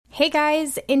Hey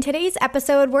guys, in today's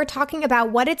episode, we're talking about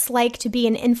what it's like to be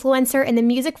an influencer in the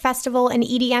music festival and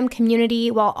EDM community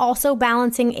while also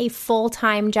balancing a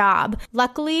full-time job.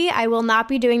 Luckily, I will not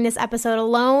be doing this episode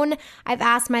alone. I've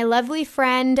asked my lovely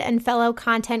friend and fellow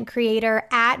content creator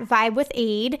at Vibe with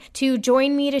Aid to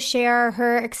join me to share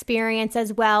her experience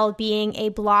as well being a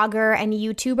blogger and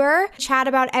YouTuber, chat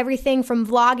about everything from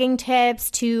vlogging tips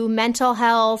to mental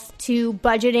health to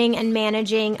budgeting and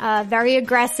managing a very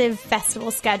aggressive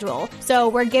festival schedule. So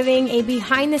we're giving a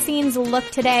behind-the-scenes look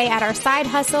today at our side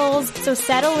hustles, so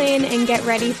settle in and get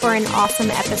ready for an awesome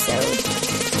episode.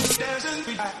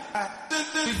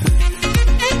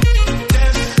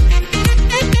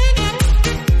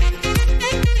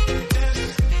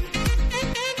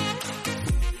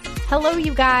 Hello,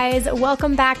 you guys.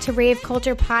 Welcome back to Rave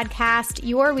Culture Podcast,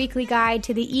 your weekly guide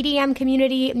to the EDM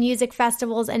community, music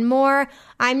festivals, and more.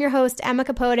 I'm your host, Emma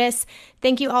Capotis.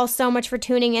 Thank you all so much for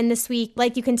tuning in this week.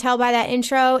 Like you can tell by that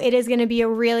intro, it is going to be a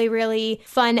really, really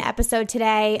fun episode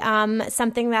today.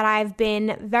 Something that I've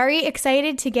been very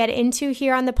excited to get into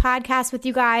here on the podcast with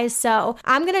you guys. So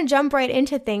I'm going to jump right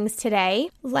into things today.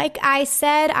 Like I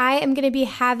said, I am going to be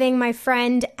having my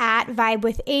friend at Vibe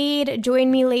with Aid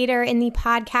join me later in the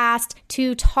podcast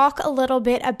to talk a little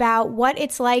bit about what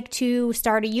it's like to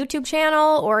start a YouTube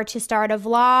channel or to start a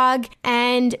vlog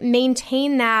and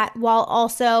maintain that while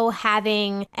also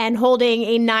having and holding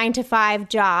a 9-to-5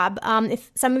 job. If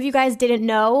some of you guys didn't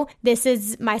know, this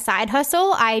is my side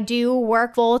hustle. I do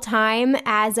work full-time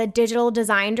as a digital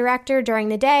design director during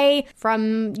the day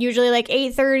from usually like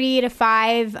 8:30 to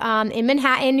 5 in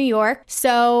Manhattan, New York.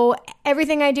 So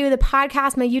everything I do, the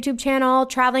podcast, my YouTube channel,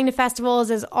 traveling to festivals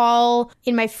is all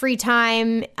in my free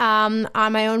time, on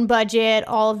my own budget,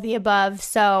 all of the above.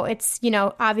 So it's,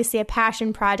 obviously a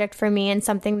passion project for me and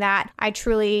something that I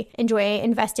truly enjoy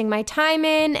investing my time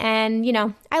in. And,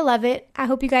 I love it. I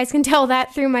hope you guys can tell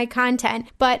that through my content.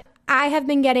 But I have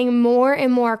been getting more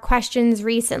and more questions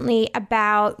recently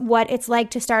about what it's like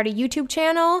to start a YouTube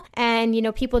channel and,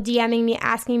 people DMing me,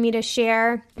 asking me to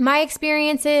share my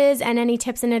experiences and any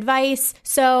tips and advice.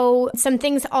 So some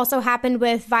things also happened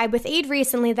with Vibe with Aid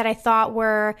recently that I thought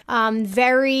were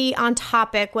very on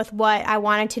topic with what I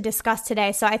wanted to discuss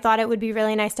today. So I thought it would be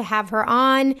really nice to have her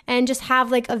on and just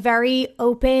have like a very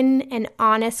open and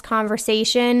honest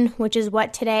conversation, which is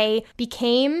what today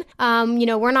became.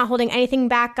 We're not holding anything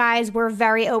back, guys. We're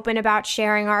very open about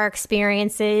sharing our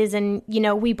experiences and,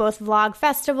 we both vlog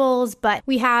festivals, but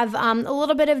we have a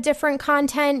little bit of different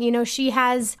content. She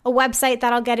has a website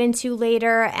that I'll get into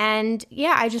later. And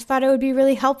yeah, I just thought it would be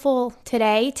really helpful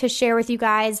today to share with you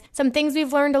guys some things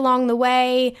we've learned along the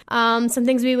way, some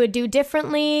things we would do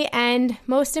differently, and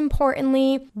most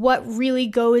importantly, what really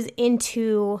goes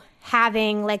into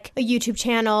having like a YouTube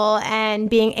channel and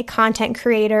being a content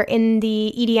creator in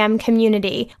the EDM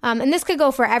community. And this could go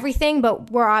for everything,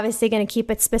 but we're obviously going to keep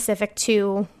it specific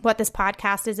to what this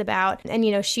podcast is about.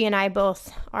 And, she and I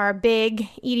both are big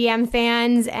EDM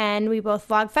fans and we both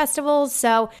vlog festivals.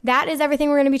 So that is everything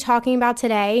we're going to be talking about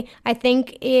today. I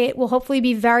think it will hopefully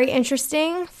be very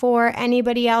interesting for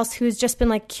anybody else who's just been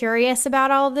like curious about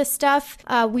all of this stuff.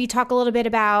 We talk a little bit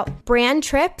about brand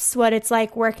trips, what it's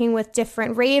like working with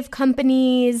different rave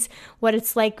companies, what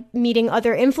it's like meeting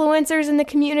other influencers in the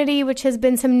community, which has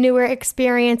been some newer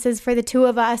experiences for the two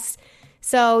of us.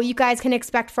 So you guys can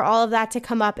expect for all of that to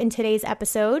come up in today's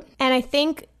episode. And I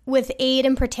think with Aid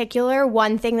in particular,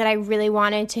 one thing that I really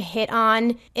wanted to hit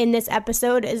on in this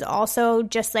episode is also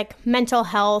just like mental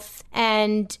health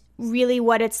and really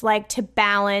what it's like to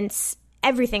balance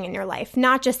everything in your life,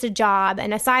 not just a job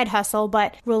and a side hustle,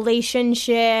 but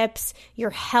relationships,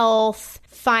 your health,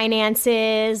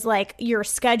 finances, like your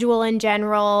schedule in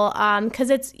general, because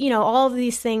it's, all of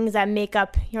these things that make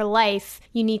up your life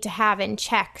you need to have in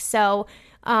check. So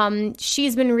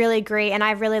she's been really great and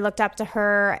I've really looked up to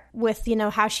her with,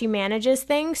 how she manages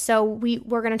things. So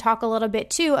we're going to talk a little bit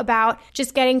too about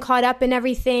just getting caught up in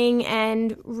everything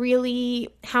and really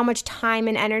how much time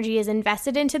and energy is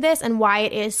invested into this and why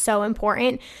it is so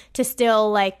important to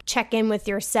still like check in with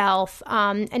yourself,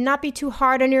 and not be too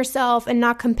hard on yourself and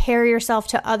not compare yourself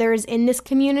to others in this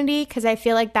community. Cause I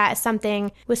feel like that is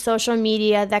something with social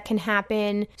media that can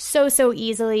happen so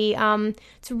easily.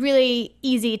 It's really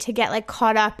easy to get like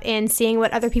caught up in seeing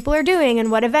what other people are doing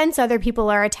and what events other people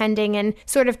are attending and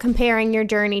sort of comparing your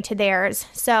journey to theirs.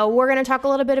 So we're going to talk a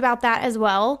little bit about that as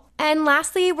well. And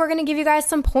lastly, we're going to give you guys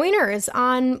some pointers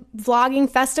on vlogging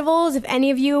festivals. If any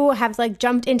of you have like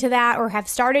jumped into that or have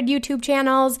started YouTube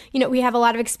channels, we have a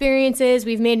lot of experiences.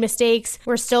 We've made mistakes.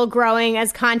 We're still growing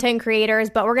as content creators,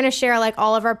 but we're going to share like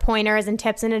all of our pointers and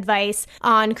tips and advice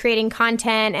on creating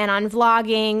content and on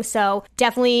vlogging. So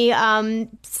definitely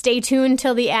stay tuned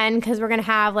till the end because we're going to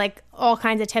have like all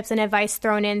kinds of tips and advice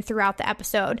thrown in throughout the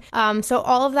episode. So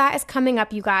all of that is coming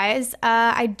up, you guys.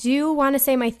 I do want to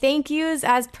say my thank yous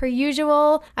as per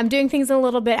usual. I'm doing things a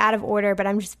little bit out of order, but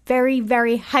I'm just very,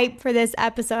 very hyped for this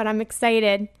episode. I'm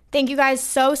excited. Thank you guys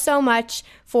so much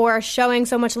for showing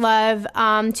so much love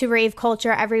to Rave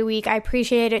Culture every week. I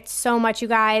appreciate it so much, you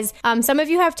guys. Some of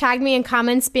you have tagged me in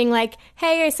comments being like,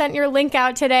 hey, I sent your link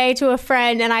out today to a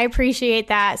friend, and I appreciate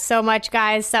that so much,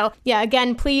 guys. So yeah,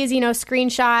 again, please,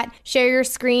 screenshot, share your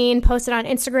screen, post it on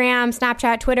Instagram,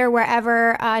 Snapchat, Twitter,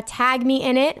 wherever. Tag me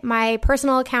in it. My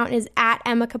personal account is at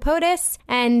Emma Capotis,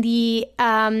 and the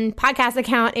podcast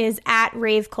account is at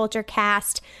Rave Culture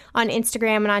Cast on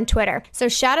Instagram and on Twitter. So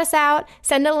shout us out,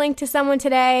 send a link to someone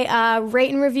today,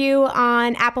 rate and review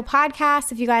on Apple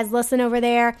Podcasts if you guys listen over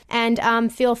there,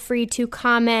 and feel free to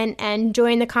comment and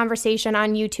join the conversation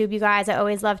on YouTube, you guys. I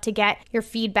always love to get your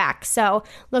feedback. So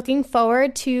looking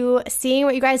forward to seeing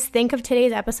what you guys think of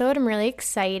today's episode. I'm really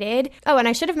excited. Oh, and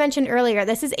I should have mentioned earlier,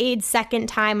 this is Aid's second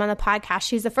time on the podcast.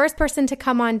 She's the first person to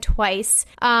come on twice,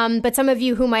 but some of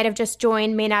you who might have just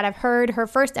joined may not have heard her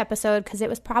first episode because it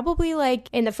was probably like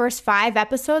in the first 5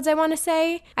 episodes, I want to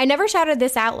say. I never shouted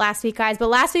this out last week, guys, but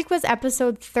last week was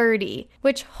episode 30,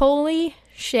 which holy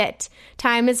shit,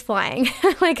 time is flying.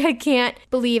 Like, I can't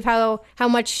believe how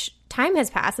much time has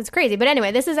passed. It's crazy. But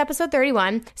anyway, this is episode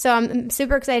 31. So I'm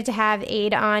super excited to have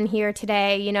Aid on here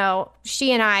today.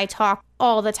 She and I talk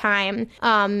all the time,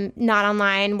 not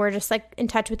online. We're just like in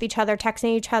touch with each other,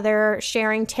 texting each other,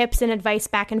 sharing tips and advice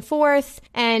back and forth.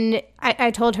 And I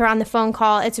told her on the phone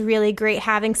call, it's really great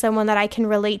having someone that I can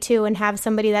relate to and have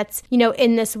somebody that's,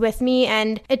 in this with me.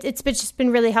 And it's just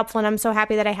been really helpful. And I'm so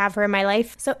happy that I have her in my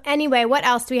life. So anyway, what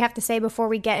else do we have to say before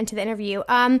we get into the interview?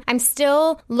 I'm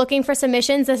still looking for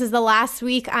submissions. This is the last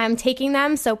week I'm taking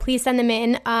them. So please send them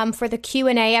in for the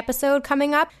Q&A episode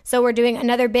coming up. So we're doing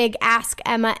another big Ask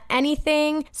Emma Anything.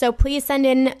 So please send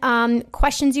in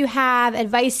questions you have,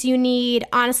 advice you need.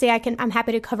 Honestly, I'm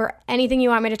happy to cover anything you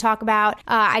want me to talk about.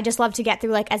 I just love to get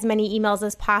through like as many emails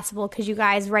as possible because you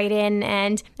guys write in,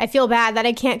 and I feel bad that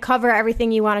I can't cover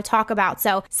everything you want to talk about.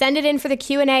 So send it in for the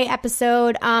Q&A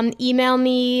episode. Email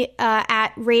me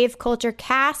at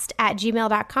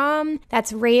raveculturecast@gmail.com.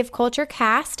 That's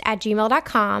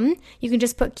raveculturecast@gmail.com. You can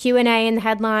just put Q&A in the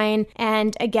headline.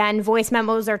 And again, voice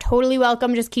memos are totally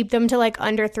welcome. Just keep them to like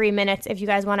under 3 minutes. If you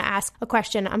guys want to ask a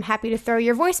question, I'm happy to throw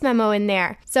your voice memo in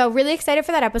there. So really excited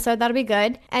for that episode. That'll be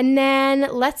good. And then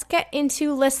let's get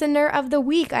into Listener of the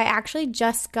Week. I actually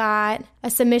just got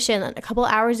a submission a couple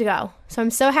hours ago. So I'm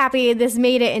so happy this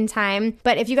made it in time.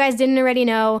 But if you guys didn't already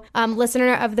know,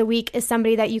 Listener of the Week is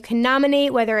somebody that you can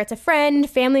nominate, whether it's a friend,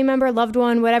 family member, loved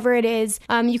one, whatever it is.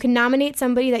 You can nominate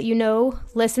somebody that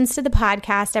listens to the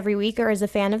podcast every week or is a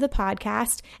fan of the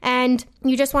podcast. And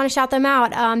you just want to shout them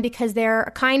out because they're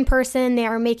a kind person. They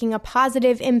are making a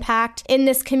positive impact in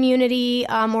this community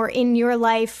or in your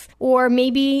life. Or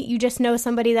maybe you just know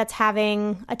somebody that's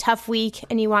having a tough week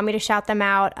and you want me to shout them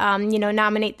out,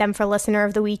 nominate them for Listener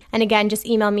of the Week. And again, just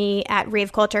email me at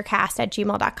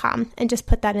raveculturecast@gmail.com and just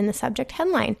put that in the subject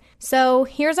headline. So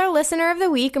here's our Listener of the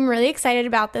Week. I'm really excited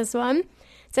about this one. It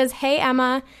says, "Hey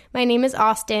Emma, my name is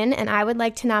Austin and I would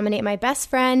like to nominate my best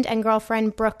friend and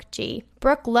girlfriend, Brooke G.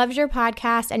 Brooke loves your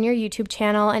podcast and your YouTube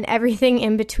channel and everything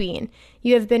in between.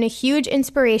 You have been a huge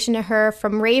inspiration to her,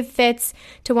 from rave fits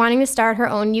to wanting to start her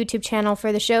own YouTube channel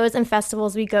for the shows and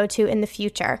festivals we go to in the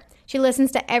future. She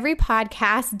listens to every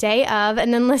podcast day of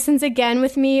and then listens again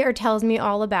with me or tells me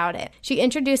all about it. She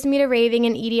introduced me to raving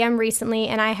and EDM recently,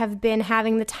 and I have been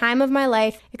having the time of my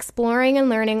life exploring and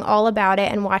learning all about it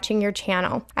and watching your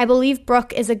channel. I believe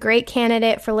Brooke is a great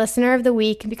candidate for Listener of the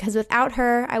Week because without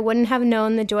her, I wouldn't have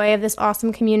known the joy of this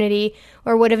awesome community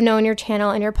or would have known your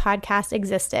channel and your podcast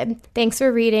existed. Thanks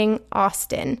for reading,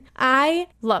 Austin." I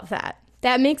love that.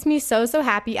 That makes me so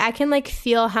happy. I can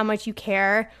feel how much you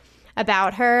care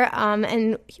about her.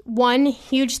 And one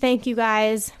huge thank you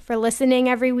guys for listening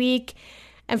every week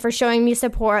and for showing me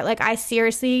support. I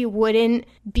seriously wouldn't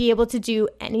be able to do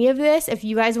any of this if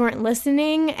you guys weren't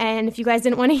listening and if you guys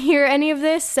didn't want to hear any of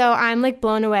this. So I'm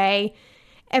blown away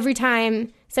every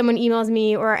time someone emails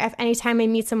me or if anytime I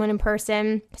meet someone in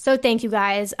person. So thank you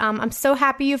guys. I'm so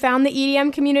happy you found the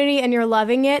EDM community and you're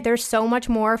loving it. There's so much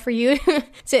more for you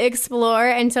to explore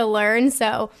and to learn.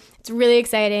 So it's really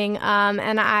exciting.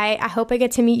 And I hope I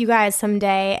get to meet you guys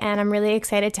someday. And I'm really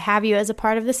excited to have you as a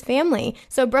part of this family.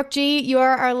 So Brooke G, you're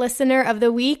our listener of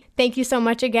the week. Thank you so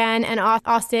much again. And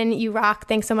Austin, you rock.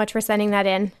 Thanks so much for sending that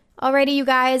in. Alrighty, you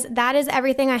guys, that is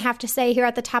everything I have to say here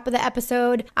at the top of the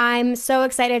episode. I'm so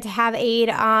excited to have Aid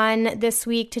on this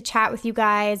week to chat with you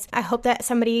guys. I hope that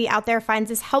somebody out there finds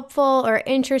this helpful or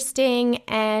interesting.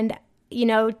 And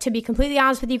to be completely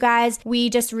honest with you guys, we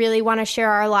just really want to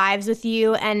share our lives with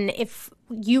you. And if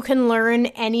you can learn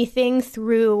anything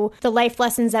through the life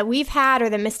lessons that we've had or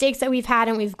the mistakes that we've had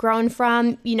and we've grown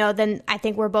from, then I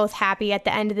think we're both happy at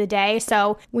the end of the day.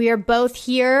 So we are both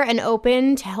here and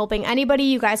open to helping anybody.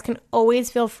 You guys can always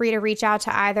feel free to reach out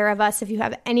to either of us if you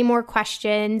have any more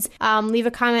questions. Leave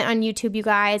a comment on YouTube, you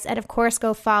guys. And of course,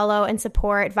 go follow and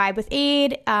support Vibe with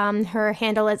Aid. Her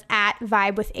handle is at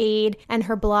Vibe with Aid and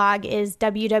her blog is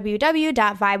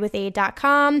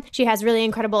www.vibewithaid.com. She has really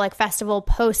incredible festival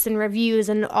posts and reviews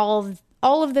and all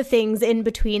of the things in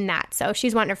between that. So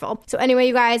she's wonderful. So anyway,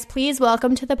 you guys, please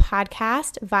welcome to the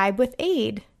podcast, Vibe with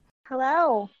Aid.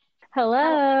 Hello.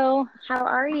 Hello. How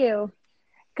are you?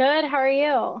 Good. How are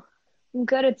you? I'm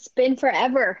good. It's been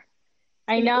forever.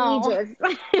 I know. Ages.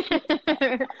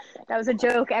 That was a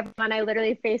joke, everyone. I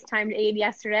literally FaceTimed Aid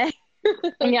yesterday.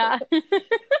 Yeah.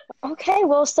 Okay,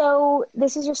 well, so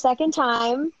this is your second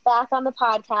time back on the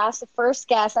podcast. The first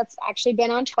guest that's actually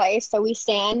been on twice, so we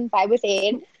stand by with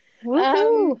Aid.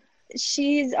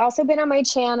 She's also been on my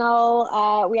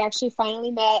channel. We actually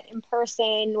finally met in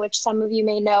person, which some of you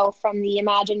may know from the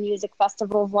Imagine Music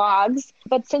Festival vlogs.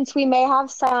 But since we may have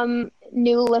some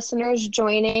new listeners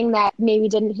joining that maybe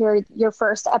didn't hear your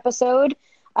first episode,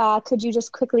 could you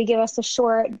just quickly give us a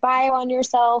short bio on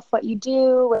yourself, what you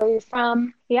do, where you're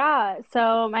from? Yeah,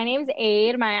 so my name's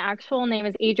Aid. My actual name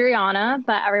is Adriana,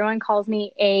 but everyone calls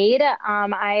me Aid.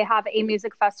 I have a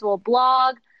music festival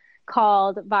blog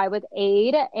called Vibe with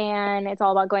Aid, and it's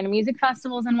all about going to music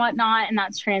festivals and whatnot, and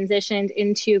that's transitioned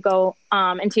into a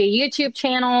YouTube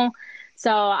channel.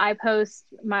 So I post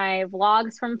my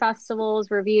vlogs from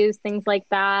festivals, reviews, things like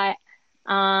that.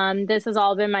 This has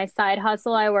all been my side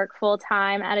hustle. I work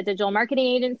full-time at a digital marketing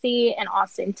agency in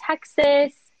Austin,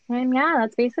 Texas. And yeah,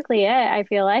 that's basically it. I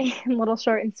feel like a little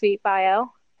short and sweet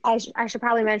bio. I should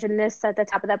probably mention this at the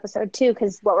top of the episode too,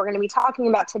 because what we're going to be talking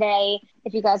about today,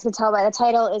 if you guys can tell by the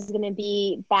title, is going to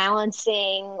be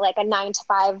balancing a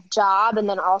 9-to-5 job and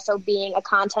then also being a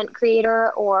content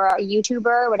creator or a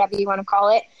YouTuber, whatever you want to call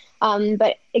it.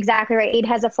 But exactly right. Aid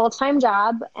has a full-time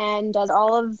job and does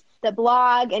all of the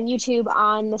blog and YouTube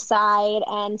on the side.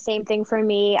 And same thing for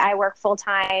me. I work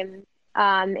full-time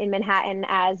in Manhattan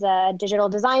as a digital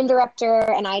design director,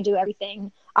 and I do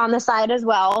everything on the side as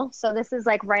well. So this is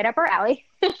right up our alley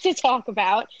to talk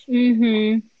about.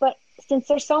 Mm-hmm. But since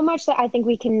there's so much that I think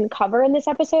we can cover in this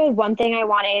episode, one thing I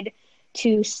wanted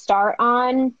to start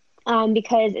on,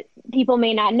 because people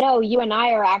may not know, you and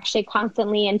I are actually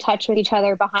constantly in touch with each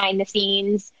other behind the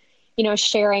scenes,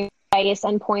 sharing advice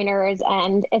and pointers.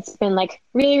 And it's been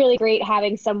really, really great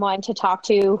having someone to talk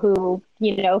to who,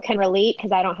 can relate,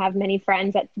 because I don't have many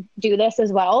friends that do this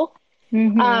as well.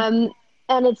 Mm-hmm.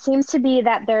 And it seems to be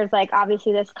that there's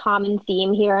obviously this common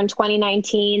theme here in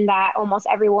 2019 that almost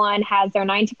everyone has their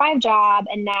 9-to-5 job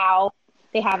and now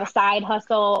they have a side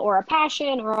hustle or a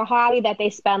passion or a hobby that they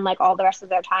spend all the rest of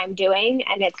their time doing.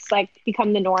 And it's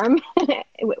become the norm with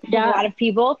a lot of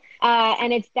people.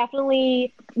 And it's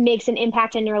definitely makes an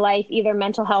impact in your life, either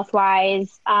mental health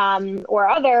wise or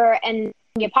other. And it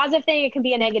can be a positive thing, it can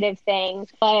be a negative thing.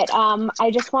 But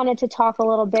I just wanted to talk a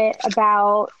little bit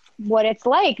about what it's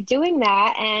like doing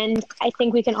that. And I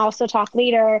think we can also talk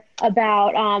later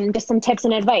about just some tips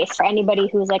and advice for anybody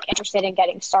who's interested in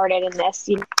getting started in this.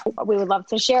 We would love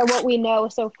to share what we know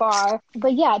so far.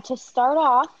 But yeah, to start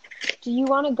off, do you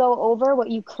want to go over what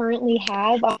you currently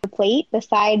have on the plate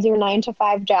besides your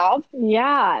 9-to-5 job?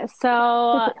 Yeah,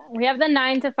 so we have the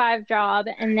 9-to-5 job,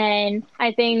 and then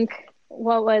I think,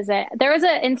 what was it? There was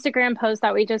an Instagram post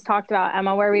that we just talked about,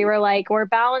 Emma, where we were we're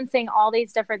balancing all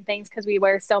these different things because we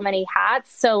wear so many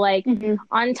hats. So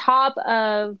on top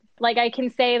of I can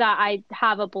say that I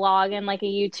have a blog and a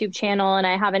YouTube channel and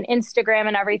I have an Instagram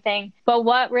and everything. But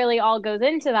what really all goes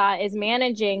into that is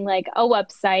managing a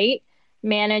website,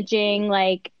 managing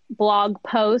blog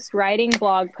posts, writing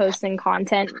blog posts and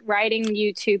content, writing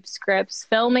YouTube scripts,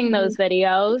 filming those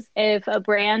videos. If a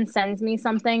brand sends me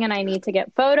something and I need to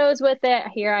get photos with it,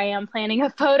 here I am planning a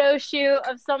photo shoot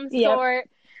of some sort,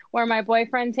 where my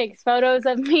boyfriend takes photos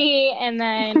of me. And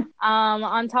then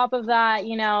on top of that,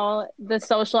 the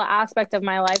social aspect of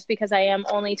my life, because I am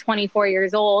only 24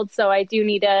 years old. So I do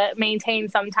need to maintain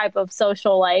some type of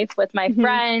social life with my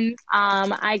friends.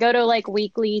 I go to like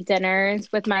weekly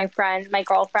dinners with my friends, my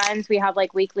girlfriends. We have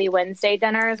like weekly Wednesday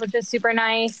dinners, which is super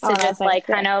nice to just like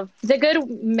kind of, it's a good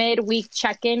midweek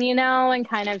check-in, and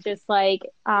kind of just like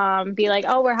be like,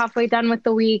 oh, we're halfway done with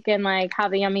the week and like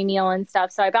have a yummy meal and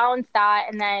stuff. So I balance that.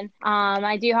 And then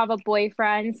I do have a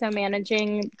boyfriend. So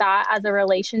managing that as a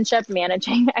relationship,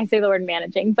 I say the word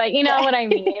managing, but you know what I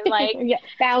mean? Like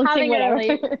balancing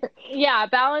whatever.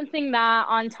 Balancing that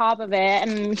on top of it.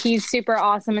 And he's super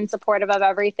awesome and supportive of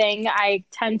everything. I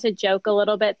tend to joke a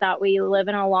little bit that we live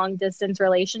in a long distance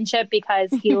relationship because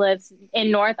he lives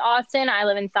in North Austin. I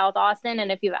live in South Austin.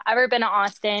 And if you've ever been to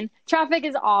Austin, traffic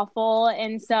is awful.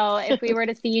 And so if we were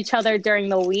to see each other during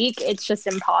the week, it's just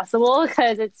impossible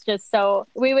because it's just so,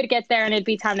 we would get there and it'd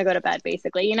be time to go to bed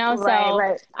basically,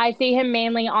 Right. I see him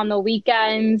mainly on the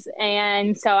weekends.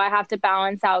 And so I have to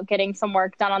balance out getting some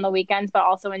work done on the weekends, but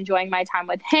also enjoying my time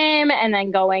with him and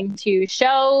then going to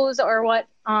shows or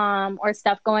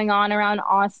stuff going on around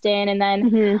Austin. And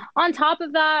then on top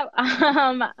of that,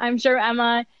 I'm sure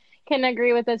Emma can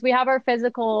agree with this. We have our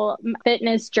physical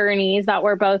fitness journeys that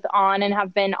we're both on and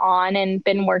have been on and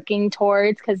been working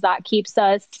towards because that keeps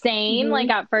us sane. Like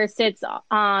at first it's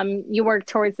you work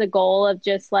towards the goal of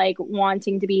just like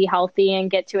wanting to be healthy and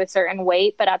get to a certain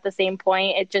weight, but at the same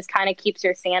point it just kind of keeps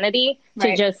your sanity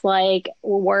to just like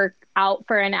work out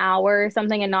for an hour or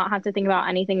something and not have to think about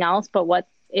anything else but what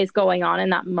is going on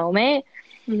in that moment.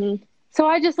 So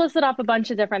I just listed off a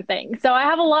bunch of different things. So I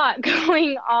have a lot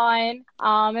going on,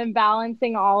 and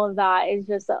balancing all of that is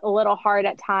just a little hard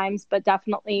at times, but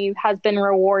definitely has been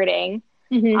rewarding.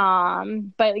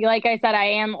 But like I said, I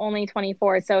am only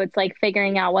 24. So it's like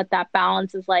figuring out what that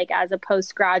balance is like as a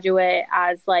postgraduate,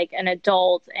 as like an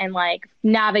adult, and like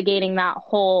navigating that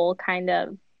whole kind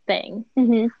of thing.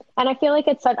 And I feel like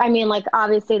it's like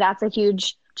obviously that's a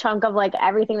huge chunk of like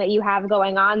everything that you have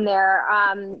going on there.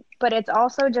 But it's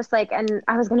also just like, and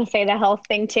I was going to say the health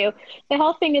thing too. The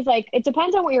health thing is like, it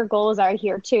depends on what your goals are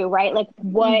here too, right? Like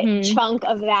what chunk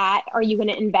of that are you going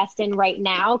to invest in right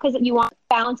now? Because you want to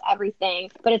balance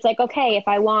everything, but it's like, okay, if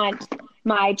I want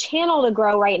my channel to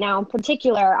grow right now in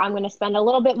particular, I'm going to spend a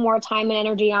little bit more time and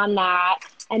energy on that.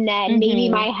 And then maybe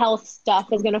my health stuff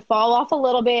is going to fall off a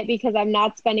little bit because I'm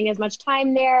not spending as much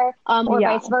time there, or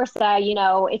vice versa.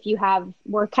 If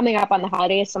we're coming up on the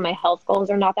holidays, so my health goals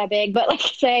are not that big, but like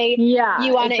say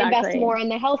you want to invest more in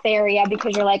the health area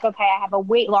because you're like, okay, I have a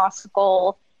weight loss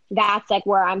goal. That's like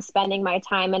where I'm spending my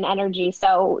time and energy.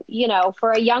 So,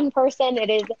 for a young person, it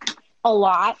is a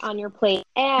lot on your plate.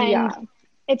 And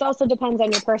it also depends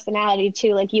on your personality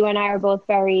too. Like you and I are both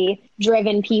very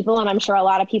driven people, and I'm sure a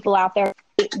lot of people out there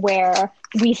where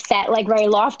we set like very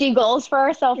lofty goals for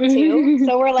ourselves too.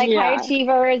 So we're like high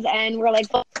achievers and we're like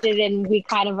busted, and we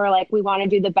kind of are like, we want to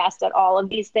do the best at all of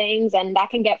these things, and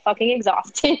that can get fucking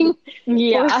exhausting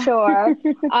for sure.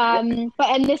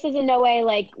 And this is in no way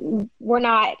like we're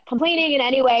not complaining in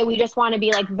any way. We just want to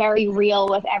be like very real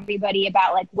with everybody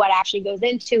about like what actually goes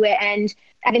into it. And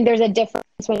I think there's a difference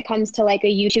when it comes to like a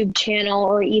YouTube channel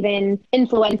or even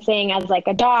influencing as like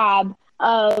a job,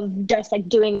 of just like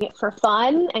doing it for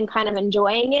fun and kind of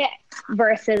enjoying it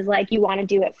versus like you want to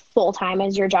do it full time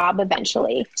as your job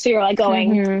eventually. So you're like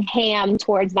going ham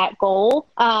towards that goal.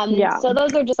 So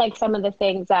those are just like some of the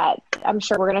things that I'm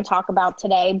sure we're going to talk about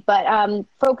today, but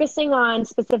focusing on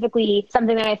specifically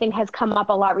something that I think has come up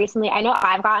a lot recently. I know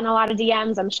I've gotten a lot of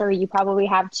DMs. I'm sure you probably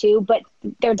have too, but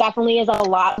there definitely is a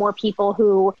lot more people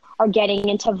who are getting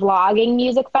into vlogging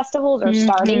music festivals or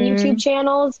starting YouTube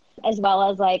channels, as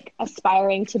well as like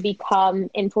aspiring to become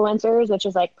influencers, which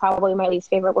is like probably my least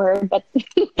favorite word, but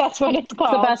that's what it's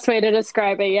called. The best way to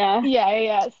describe it.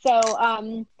 Yeah. So,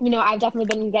 I've definitely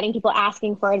been getting people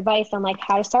asking for advice on like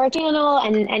how to start a channel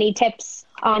and any tips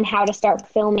on how to start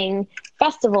filming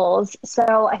festivals.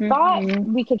 So I thought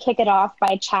we could kick it off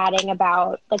by chatting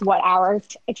about like what our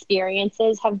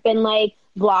experiences have been like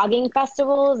vlogging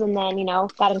festivals, and then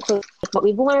that includes what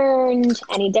we've learned,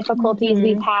 any difficulties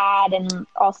we've had, and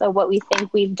also what we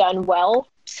think we've done well.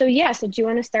 So do you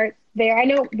want to start there? I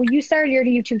know you started your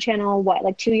YouTube channel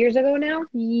like 2 years ago now?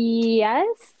 Yes.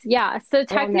 Yeah. So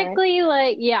technically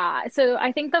so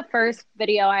I think the first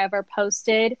video I ever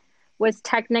posted was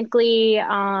technically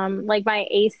like my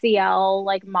ACL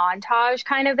like montage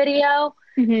kind of video.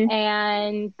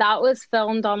 And that was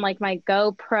filmed on like my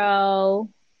GoPro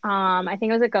I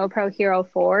think it was a GoPro Hero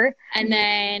 4. And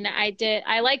then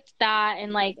I liked that.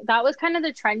 And like, that was kind of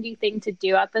the trendy thing to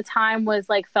do at the time, was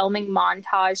like filming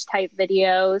montage type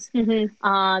videos.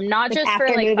 Not Like just for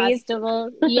after like movies?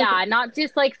 festivals. Yeah. Not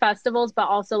just like festivals, but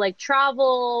also like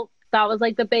travel. That was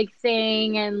like the big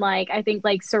thing. And like, I think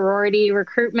like sorority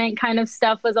recruitment kind of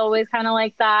stuff was always kind of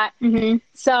like that.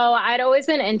 So I'd always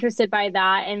been interested by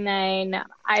that. And then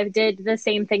I did the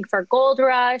same thing for Gold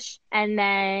Rush. And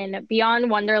then Beyond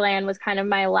Wonderland was kind of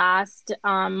my last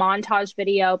montage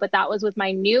video, but that was with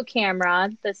my new camera,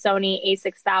 the Sony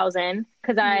a6000,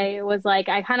 because I was like,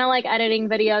 I kind of like editing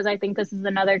videos. I think this is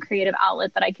another creative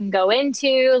outlet that I can go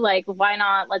into. Like, why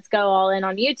not? Let's go all in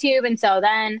on YouTube. And so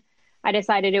then I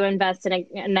decided to invest in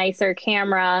a nicer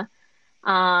camera.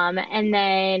 And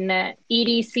then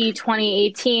EDC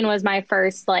 2018 was my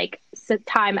first like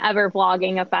time ever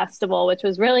vlogging a festival, which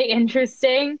was really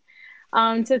interesting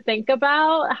to think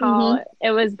about how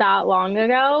it was that long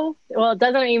ago. Well, it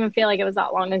doesn't even feel like it was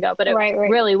that long ago, but it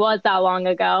really was that long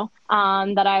ago.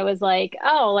 That I was like,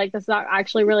 oh, like this is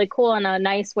actually really cool and a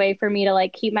nice way for me to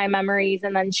like keep my memories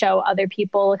and then show other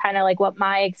people kind of like what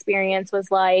my experience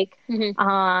was like.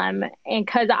 And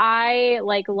because I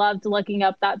like loved looking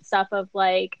up that stuff of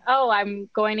like, oh, I'm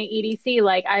going to EDC.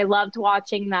 Like I loved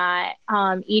watching that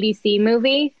EDC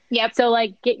movie. Yep. So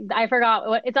like, I forgot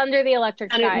what it's Under the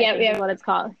Electric Sky. Is what it's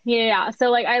called. Yeah. So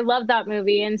like, I love that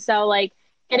movie, and so like,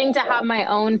 getting to have my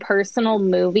own personal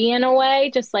movie in a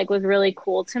way just like was really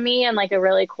cool to me, and like a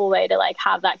really cool way to like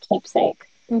have that keepsake.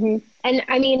 And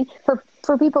I mean,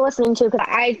 for people listening too, because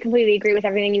I completely agree with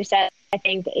everything you said. I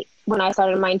think when I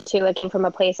started mine too, it came from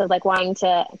a place of like wanting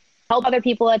to help other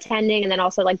people attending, and then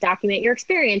also like document your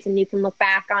experience, and you can look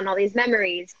back on all these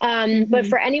memories. But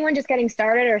for anyone just getting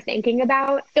started or thinking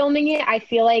about filming it, I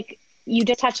feel like you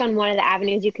just touched on one of the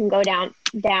avenues you can go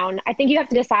down. I think you have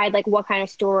to decide like what kind of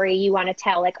story you want to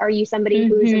tell. Like, are you somebody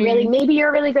who's really, maybe you're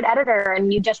a really good editor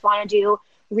and you just want to do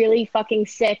really fucking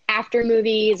sick after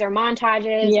movies or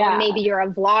montages, or maybe you're a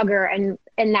vlogger, and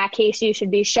in that case you should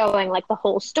be showing like the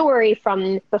whole story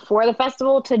from before the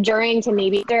festival to during to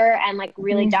maybe after, and like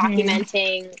really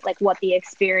documenting like what the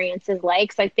experience is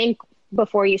like. So I think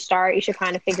before you start, you should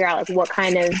kind of figure out like what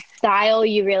kind of style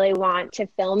you really want to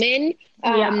film in.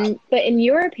 But in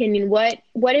your opinion,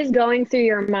 what is going through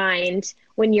your mind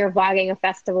when you're vlogging a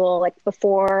festival, like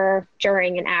before,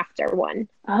 during, and after one?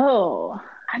 Oh,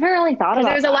 I haven't really thought about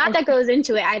there's a lot that goes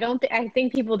into it. I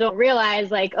think people don't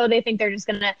realize like, oh, they think they're just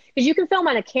gonna, because you can film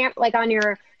on a like on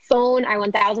your phone. I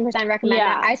 1000% recommend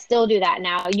that. I still do that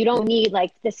now. You don't need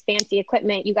like this fancy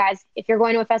equipment. You guys, if you're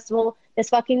going to a festival this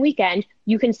fucking weekend,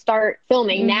 you can start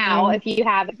filming now if you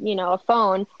have, a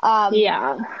phone.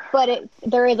 But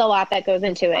there is a lot that goes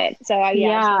into it. So I just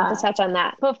wanted to touch on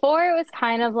that. Before, it was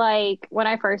kind of like, when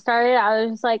I first started, I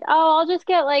was just like, oh, I'll just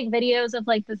get like videos of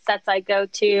like the sets I go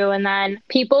to. And then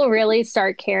people really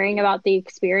start caring about the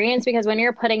experience, because when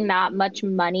you're putting that much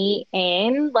money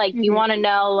in, like you want to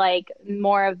know like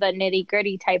more of the nitty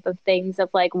gritty type of things of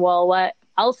like, well, what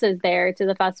else is there to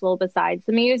the festival besides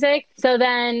the music? So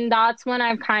then that's when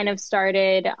I've kind of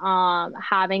started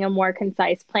having a more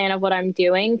concise plan of what I'm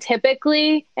doing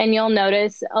typically. And you'll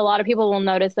notice, a lot of people will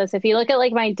notice this, if you look at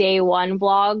like my day one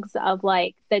vlogs of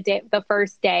like the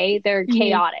first day, they're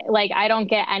chaotic. Like I don't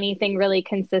get anything really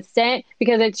consistent,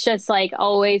 because it's just like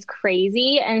always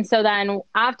crazy. And so then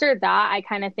after that, I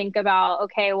kind of think about,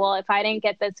 okay, well, if I didn't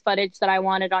get this footage that I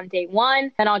wanted on day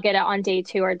one, then I'll get it on day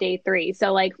 2 or day 3.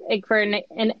 So like for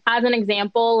as an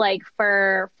example, like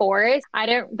for Forest,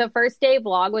 the first day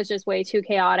vlog was just way too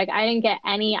chaotic. I didn't get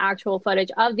any actual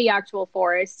footage of the actual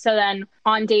forest. So then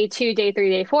on day 2, day 3,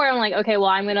 day 4, I'm like, okay, well,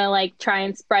 I'm going to like try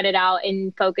and spread it out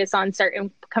and focus on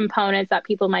certain components that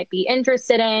people might be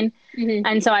interested in.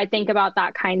 And so I think about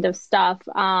that kind of stuff,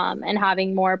 and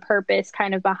having more purpose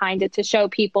kind of behind it to show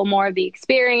people more of the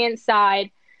experience side,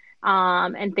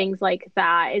 and things like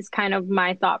that is kind of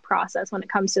my thought process when it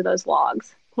comes to those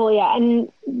vlogs. Well, yeah.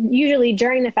 And usually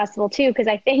during the festival too, because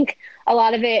I think a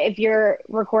lot of it, if you're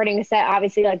recording a set,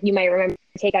 obviously like you might remember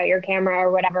to take out your camera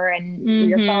or whatever and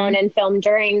your phone and film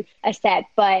during a set.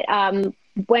 But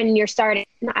when you're starting,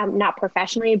 not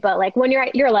professionally, but like when you're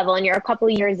at your level and you're a couple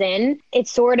of years in, it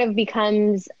sort of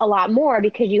becomes a lot more,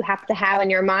 because you have to have in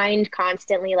your mind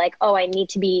constantly like, oh, I need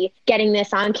to be getting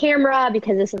this on camera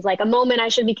because this is like a moment I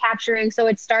should be capturing. So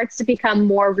it starts to become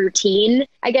more routine,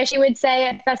 I guess you would say,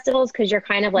 at festivals, because you're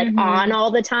kind of like on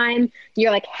all the time.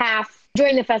 You're like half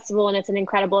during the festival and it's an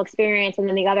incredible experience, and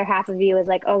then the other half of you is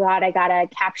like, oh God, I gotta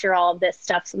capture all of this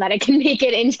stuff so that I can make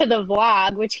it into the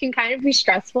vlog, which can kind of be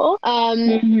stressful.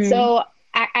 So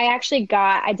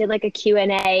I did like a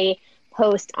Q&A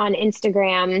post on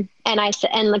Instagram,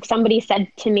 and like somebody said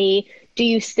to me, do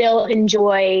you still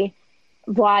enjoy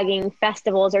vlogging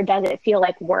festivals, or does it feel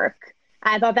like work?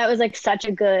 I thought that was like such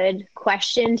a good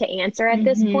question to answer at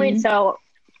this point. So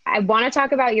I want to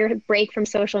talk about your break from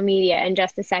social media in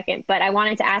just a second, but I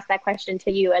wanted to ask that question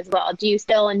to you as well. Do you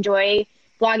still enjoy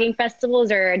vlogging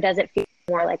festivals, or does it feel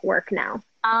more like work now?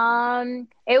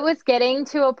 It was getting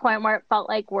to a point where it felt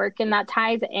like work, and that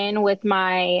ties in with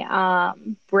my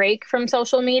break from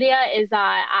social media, is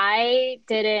that I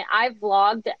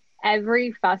vlogged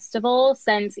every festival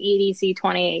since EDC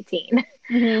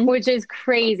 2018, which is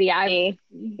crazy.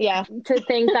 To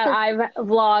think that I've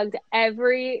vlogged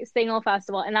every single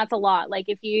festival, and that's a lot. Like,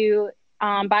 if you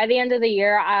by the end of the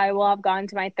year, I will have gone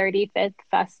to my 35th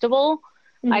festival.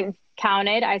 I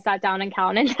sat down and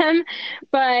counted them.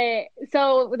 But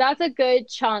so that's a good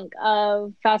chunk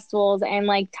of festivals and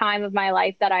like time of my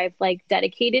life that I've like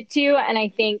dedicated to. And I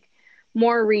think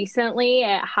more recently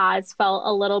it has felt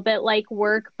a little bit like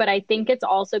work, but I think it's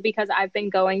also because I've been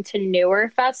going to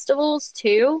newer festivals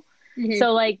too.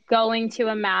 So like going to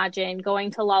Imagine,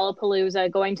 going to Lollapalooza,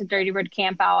 going to Dirty Bird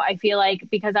Campout, I feel like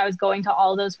because I was going to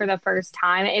all those for the first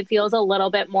time, it feels a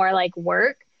little bit more like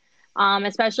work.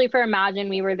 Especially for Imagine,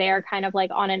 we were there kind of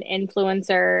like on an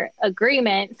influencer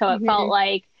agreement. So it felt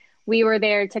like we were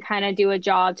there to kind of do a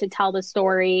job to tell the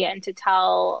story and to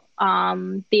tell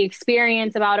the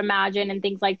experience about Imagine and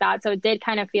things like that. So it did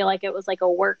kind of feel like it was like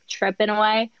a work trip in a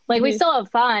way. Like we still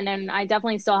have fun, and I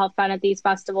definitely still have fun at these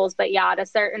festivals. But yeah, at a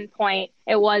certain point,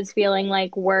 it was feeling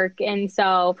like work. And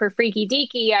so for Freaky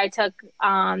Deaky, I took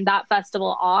that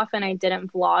festival off and I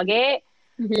didn't vlog it.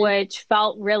 Which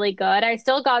felt really good. I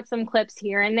still got some clips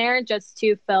here and there just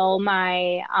to fill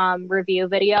my review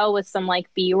video with some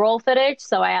like B-roll footage.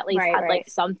 So I at least had like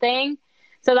something.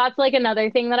 So that's like another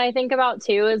thing that I think about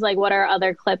too, is like what are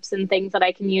other clips and things that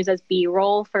I can use as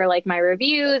B-roll for like my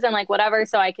reviews and like whatever.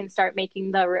 So I can start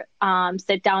making the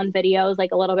sit down videos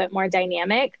like a little bit more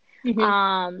dynamic.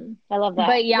 I love that.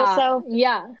 But yeah, so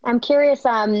I'm curious,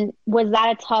 was that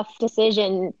a tough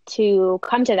decision to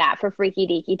come to that for Freaky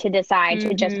Deaky, to decide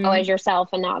to just go as yourself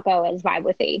and not go as Vibe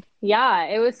with E? Yeah,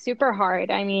 it was super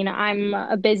hard. I mean, I'm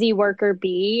a busy worker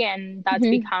bee, and that's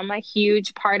become a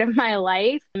huge part of my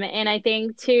life. And I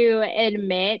think to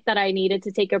admit that I needed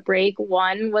to take a break,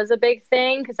 one, was a big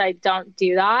thing because I don't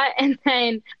do that. And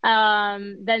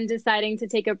then deciding to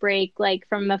take a break like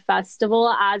from the festival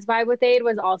as Vibe with Aid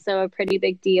was also a pretty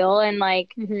big deal. And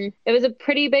like it was a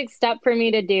pretty big step for me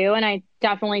to do, and I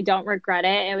definitely don't regret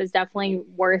it. It was definitely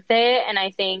worth it. And I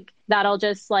think that'll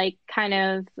just like kind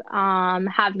of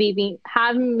have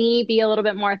me be a little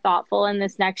bit more thoughtful in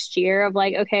this next year of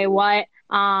like, okay, what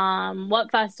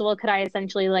festival could I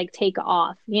essentially like take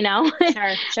off, you know?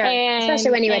 Sure.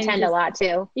 Especially when you attend a lot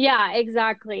too. Yeah,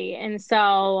 exactly. And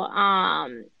so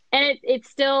and it's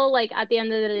still like at the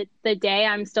end of the day,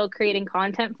 I'm still creating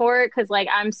content for it, because like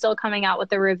I'm still coming out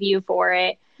with a review for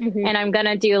it, and I'm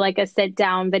gonna do like a sit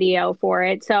down video for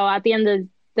it. So at the end of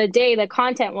the day, the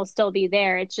content will still be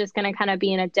there. It's just going to kind of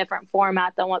be in a different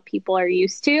format than what people are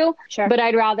used to. But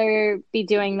I'd rather be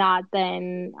doing that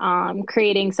than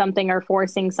creating something or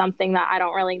forcing something that I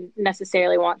don't really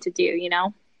necessarily want to do, you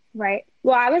know? Right.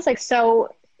 Well, I was like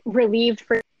so relieved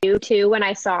for you too when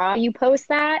I saw you post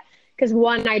that. Because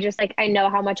one, I know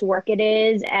how much work it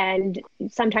is. And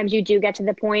sometimes you do get to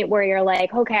the point where you're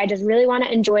like, okay, I just really want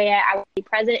to enjoy it. I want to be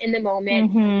present in the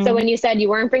moment. So when you said you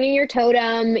weren't bringing your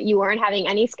totem, you weren't having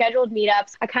any scheduled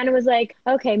meetups, I kind of was like,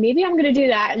 okay, maybe I'm going to do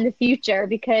that in the future,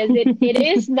 because it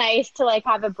is nice to like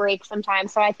have a break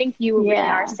sometimes. So I think you really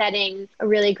are setting a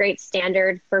really great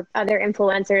standard for other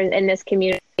influencers in this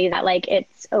community, that like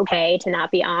it's okay to not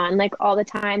be on like all the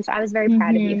time. So I was very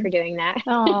proud of you for doing that.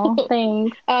 Oh,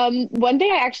 thanks. One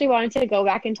thing I actually wanted to go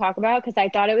back and talk about, because I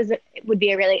thought it would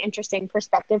be a really interesting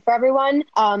perspective for everyone,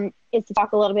 is to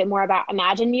talk a little bit more about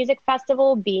Imagine Music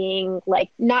Festival being like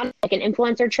not like an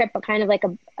influencer trip, but kind of like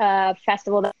a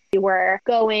festival that we were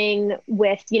going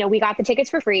with. You know, we got the tickets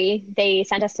for free. They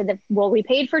sent us to we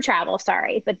paid for travel,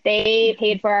 but they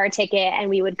paid for our ticket, and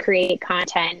we would create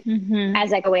content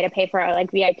as like a way to pay for our like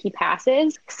VIP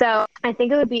passes. So I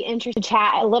think it would be interesting to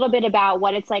chat a little bit about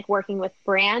what it's like working with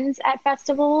brands at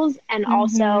festivals, and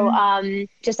also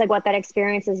just like what that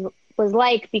experience was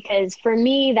like, because for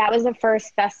me, that was the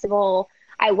first festival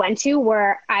I went to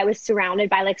where I was surrounded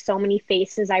by like so many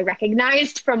faces I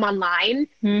recognized from online.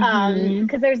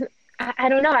 Because there's, I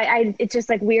don't know, it's just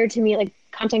like weird to me, like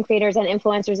content creators and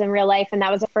influencers in real life. And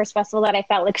that was the first festival that I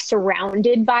felt like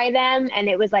surrounded by them. And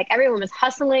it was like everyone was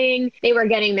hustling. They were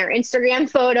getting their Instagram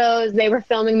photos. They were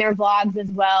filming their vlogs as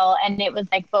well. And it was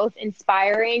like both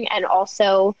inspiring and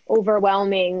also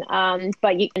overwhelming.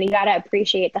 But you got to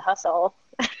appreciate the hustle.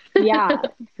 Yeah,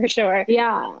 for sure.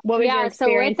 Yeah. What was your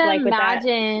experience so with like with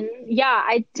Imagine, yeah,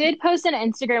 I did post an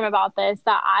Instagram about this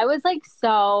that I was like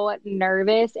so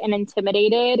nervous and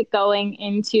intimidated going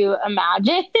into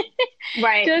Imagine.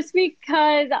 Right. Just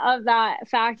because of that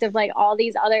fact of like all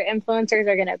these other influencers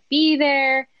are going to be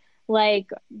there. Like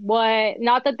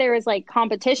not that there was like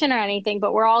competition or anything,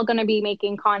 but we're all going to be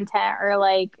making content or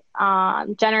like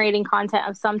generating content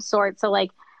of some sort. So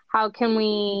like, how can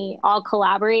we all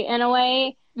collaborate in a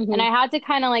way? Mm-hmm. And I had to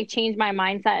kind of like change my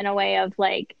mindset in a way of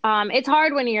like, it's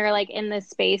hard when you're like in this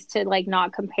space to like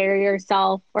not compare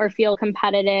yourself or feel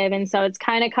competitive. And so it's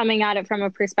kind of coming at it from a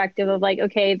perspective of like,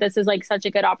 okay, this is like such a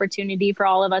good opportunity for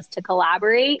all of us to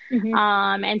collaborate, mm-hmm.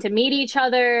 And to meet each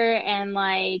other, and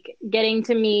like getting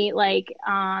to meet like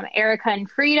Erica and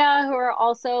Frida, who are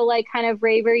also like kind of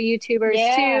raver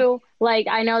YouTubers too. Like,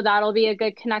 I know that'll be a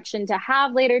good connection to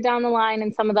have later down the line.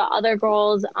 And some of the other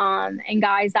girls and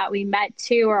guys that we met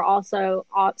too are also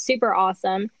super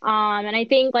awesome. And I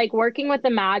think like working with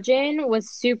Imagine was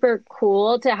super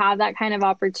cool to have that kind of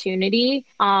opportunity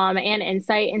and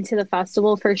insight into the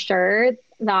festival for sure,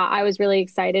 that I was really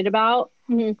excited about.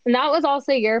 Mm-hmm. And that was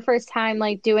also your first time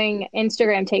like doing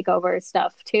Instagram takeover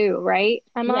stuff too, right,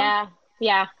 Emma?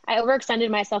 Yeah. I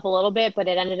overextended myself a little bit, but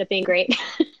it ended up being great.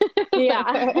 Yeah.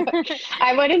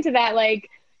 I went into that like,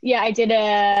 I did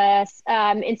a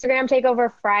Instagram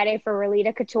takeover Friday for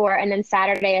Relita Couture, and then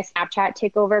Saturday a Snapchat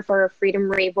takeover for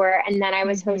Freedom Ravewear. And then I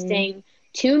was hosting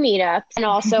 2 meetups and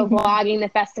also vlogging the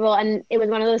festival. And it was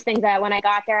one of those things that when I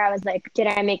got there, I was like, did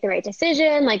I make the right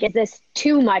decision? Like, is this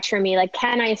too much for me? Like,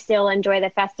 can I still enjoy the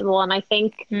festival? And I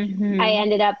think I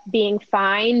ended up being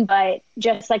fine. But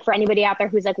just like for anybody out there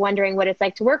who's like wondering what it's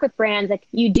like to work with brands, like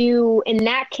you do in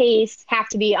that case have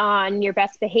to be on your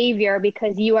best behavior,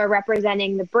 because you are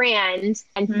representing the brand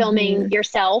and filming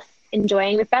yourself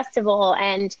enjoying the festival,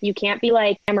 and you can't be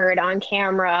like hammered on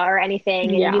camera or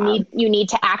anything. And you need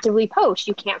to actively post.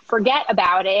 You can't forget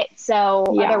about it. So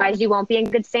otherwise you won't be in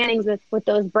good standings with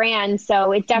those brands.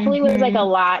 So it definitely was like a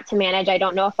lot to manage. I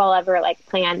don't know if I'll ever like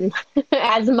plan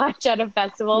as much at a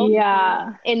festival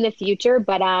in the future,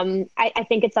 but I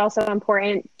think it's also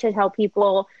important to tell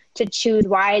people to choose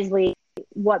wisely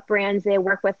what brands they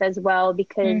work with as well,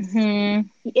 because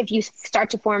if you start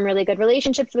to form really good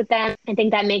relationships with them, I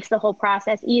think that makes the whole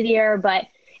process easier. But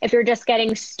if you're just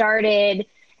getting started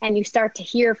and you start to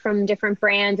hear from different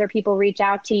brands or people reach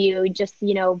out to you, just,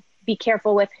 be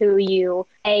careful with who you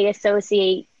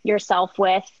associate yourself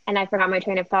with. And I forgot my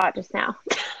train of thought just now.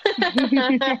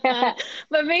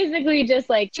 But basically just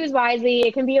like choose wisely.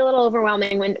 It can be a little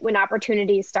overwhelming when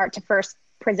opportunities start to first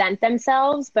present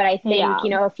themselves, but I think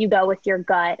if you go with your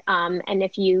gut and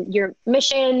if your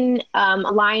mission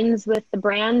aligns with the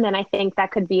brand, then I think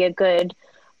that could be a good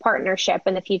partnership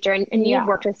in the future. And you've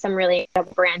worked with some really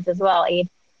good brands as well, Aid.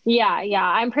 Yeah.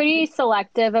 I'm pretty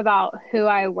selective about who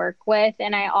I work with,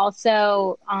 and I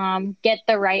also get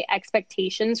the right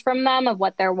expectations from them of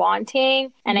what they're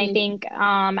wanting. And I think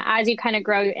as you kind of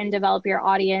grow and develop your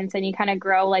audience, and you kind of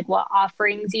grow like what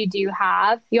offerings you do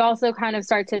have, you also kind of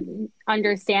start to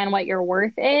understand what your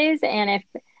worth is. And if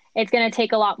it's going to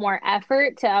take a lot more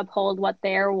effort to uphold what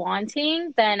they're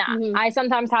wanting, then I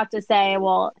sometimes have to say,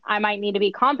 well, I might need to be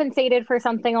compensated for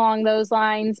something along those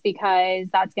lines, because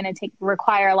that's going to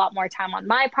require a lot more time on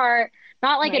my part.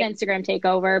 Not like an Instagram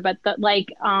takeover, but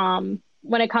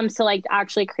when it comes to like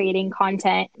actually creating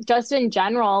content, just in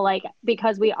general, like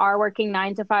because we are working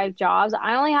 9-to-5 jobs,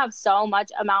 I only have so much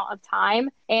amount of time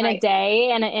in a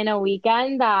day and in a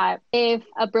weekend, that if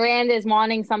a brand is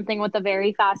wanting something with a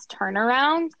very fast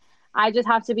turnaround, I just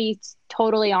have to be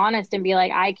totally honest and be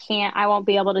like, I won't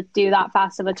be able to do that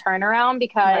fast of a turnaround,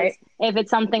 because if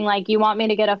it's something like you want me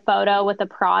to get a photo with a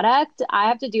product, I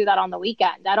have to do that on the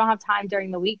weekend. I don't have time during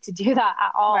the week to do that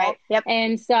at all. Right. Yep.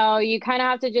 And so you kind of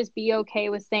have to just be okay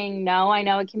with saying no. I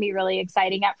know it can be really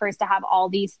exciting at first to have all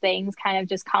these things kind of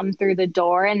just come through the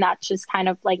door, and that just kind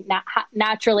of like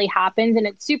naturally happens, and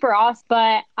it's super awesome.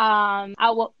 But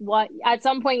at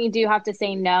some point you do have to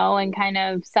say no and kind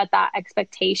of set that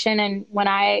expectation. And when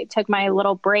I took my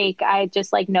little break, I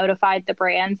just like notified the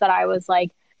brands that I was like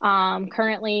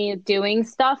currently doing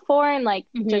stuff for, and like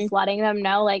just letting them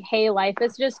know like, hey, life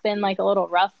has just been like a little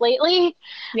rough lately.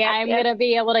 I'm gonna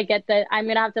be able to I'm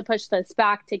gonna have to push this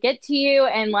back to get to you.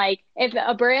 And like, if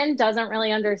a brand doesn't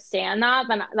really understand that,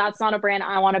 then that's not a brand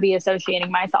I want to be associating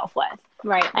myself with.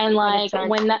 Right. And like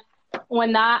 100%.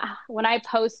 when I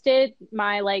posted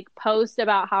my like post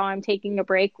about how I'm taking a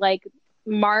break, like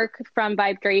Mark from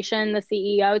Vibration, the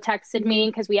CEO, texted me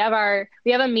because we have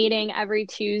a meeting every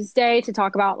Tuesday to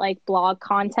talk about like blog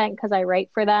content because I write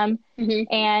for them.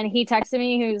 Mm-hmm. And he texted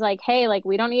me, he was like, "Hey, like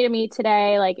we don't need to meet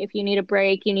today. Like if you need a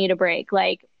break, you need a break.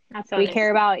 Like That's so we nice.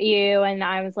 care about you." And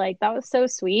I was like, that was so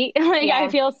sweet. Like I Yeah.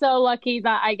 feel so lucky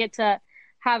that I get to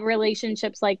have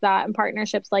relationships like that and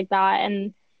partnerships like that,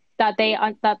 and that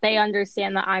they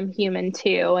understand that I'm human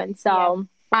too. And so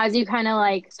as you kind of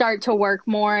like start to work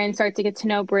more and start to get to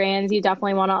know brands, you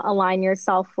definitely want to align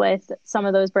yourself with some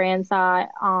of those brands that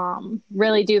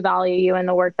really do value you and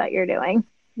the work that you're doing.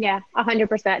 Yeah,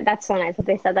 100%. That's so nice that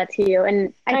they said that to you.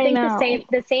 And I I think know.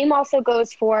 the same also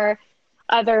goes for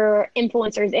other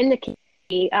influencers in the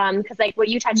community. Because like what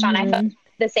you touched on, I felt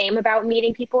the same about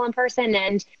meeting people in person.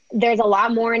 And there's a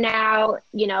lot more now.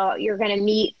 You know, you're going to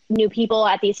meet new people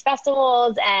at these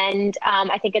festivals. And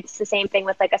I think it's the same thing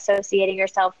with like associating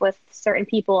yourself with certain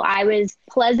people. I was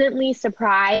pleasantly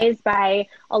surprised by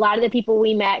a lot of the people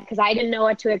we met because I didn't know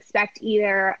what to expect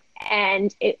either.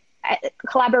 And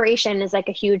collaboration is like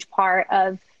a huge part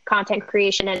of content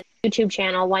creation and YouTube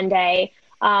channel one day.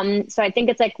 So I think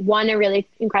it's like a really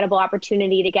incredible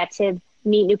opportunity to get to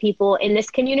meet new people in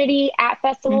this community at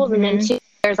festivals. And then two,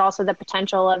 there's also the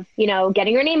potential of, you know,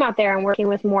 getting your name out there and working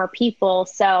with more people.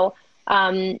 So,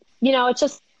 you know, it's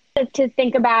just to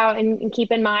think about and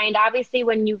keep in mind. Obviously,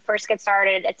 when you first get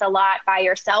started, it's a lot by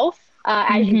yourself.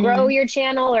 As you grow your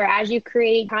channel or as you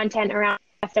create content around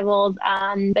festivals,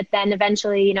 but then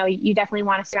eventually, you know, you definitely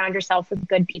want to surround yourself with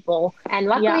good people, and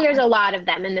luckily there's a lot of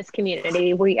them in this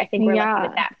community. I think we're lucky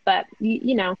with that, but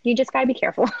you know, you just gotta be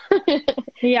careful.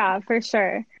 Yeah, for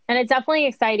sure. And it's definitely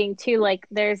exciting too. Like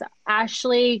there's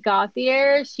Ashley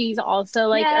Gauthier. She's also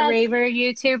like a raver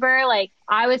YouTuber. Like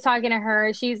I was talking to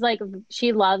her. She's like,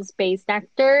 she loves Base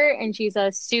Nectar and she's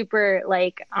a super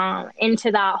like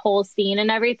into that whole scene and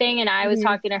everything. And I was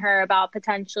talking to her about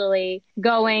potentially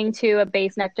going to a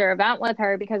Base Nectar event with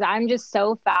her because I'm just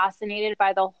so fascinated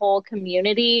by the whole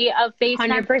community of Base 100%.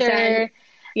 Nectar.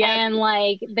 And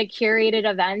like the curated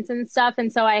events and stuff.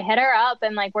 And so I hit her up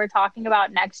and like we're talking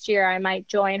about next year I might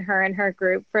join her and her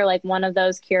group for like one of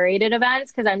those curated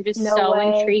events because I'm just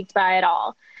intrigued by it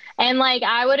all. And like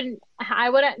I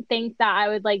wouldn't think that I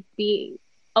would like be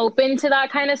open to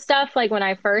that kind of stuff like when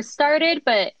I first started,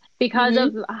 but because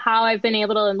of how I've been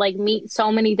able to like meet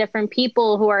so many different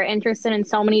people who are interested in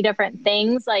so many different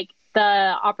things, like the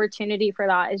opportunity for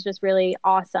that is just really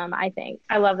awesome, I think.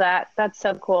 I love that. That's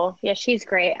so cool. Yeah, she's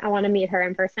great. I want to meet her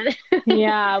in person.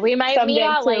 Yeah, we might meet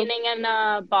at Lightning in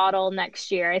a Bottle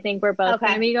next year. I think we're both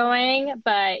going to be going.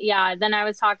 But yeah, then I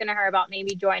was talking to her about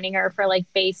maybe joining her for like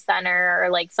Base Center or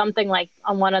like something like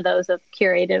on one of those of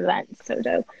curated events. So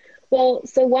dope. Well,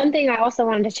 so one thing I also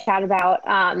wanted to chat about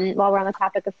while we're on the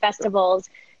topic of festivals.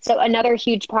 So another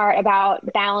huge part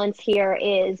about balance here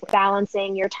is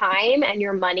balancing your time and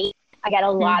your money. I get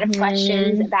a lot of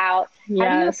questions about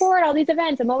how do you afford all these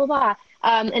events and blah, blah, blah.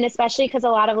 And especially because a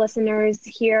lot of listeners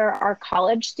here are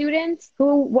college students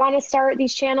who want to start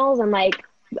these channels. And like,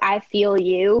 I feel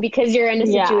you because you're in a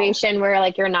situation where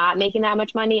like you're not making that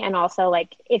much money. And also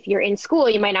like if you're in school,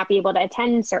 you might not be able to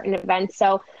attend certain events.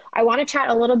 So I want to chat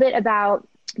a little bit about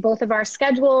both of our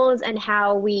schedules and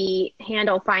how we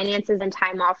handle finances and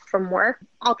time off from work.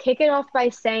 I'll kick it off by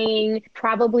saying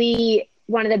probably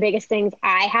one of the biggest things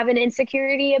I have an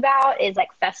insecurity about is like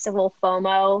festival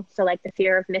FOMO. So like the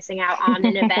fear of missing out on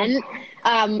an event.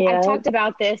 I've talked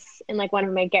about this in like one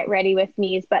of my get ready with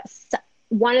me's, but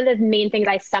one of the main things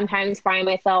I sometimes find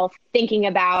myself thinking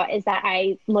about is that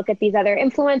I look at these other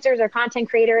influencers or content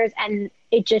creators and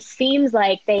it just seems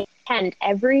like they attend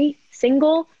every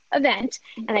single event.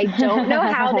 And I don't know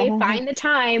how they find the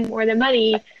time or the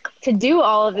money to do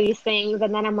all of these things.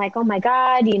 And then I'm like, oh my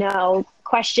God, you know,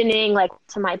 questioning like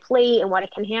to my plate and what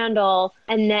it can handle.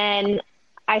 And then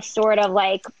I sort of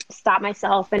like stop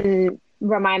myself and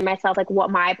remind myself like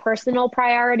what my personal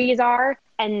priorities are.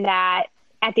 And that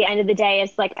at the end of the day,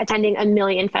 it's like attending a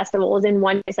million festivals and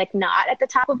one is like not at the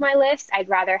top of my list. I'd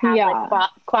rather have like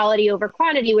quality over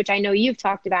quantity, which I know you've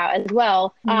talked about as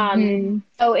well.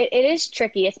 So it is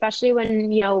tricky, especially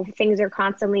when, you know, things are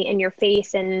constantly in your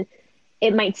face and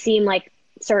it might seem like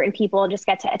certain people just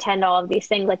get to attend all of these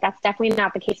things. Like that's definitely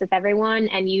not the case with everyone.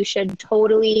 And you should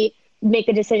totally make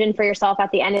the decision for yourself at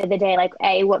the end of the day. Like,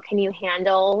 A, what can you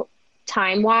handle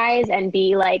time wise, and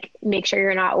B, like make sure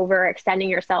you're not overextending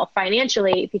yourself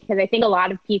financially, because I think a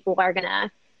lot of people are going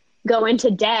to go into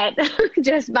debt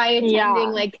just by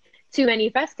attending like too many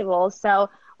festivals. So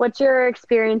What's your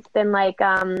experience been like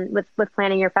with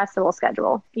planning your festival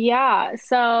schedule? Yeah.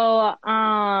 So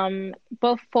I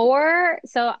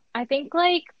think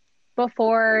like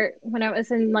before, when I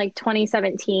was in like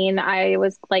 2017, I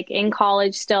was like in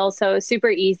college still. So it was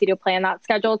super easy to plan that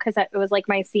schedule because it was like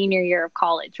my senior year of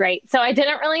college, right? So I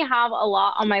didn't really have a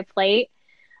lot on my plate.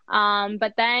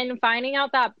 But then finding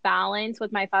out that balance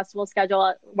with my festival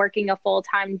schedule, working a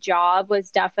full-time job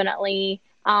was definitely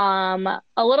a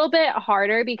little bit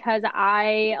harder because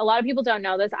a lot of people don't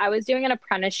know this. I was doing an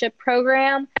apprenticeship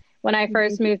program when I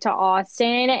first moved to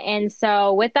Austin. And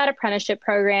so with that apprenticeship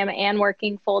program and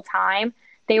working full time,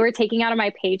 they were taking out of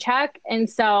my paycheck. And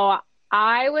so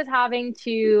I was having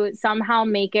to somehow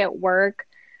make it work,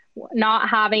 not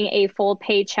having a full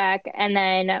paycheck. And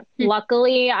then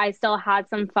luckily I still had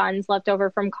some funds left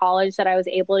over from college that I was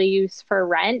able to use for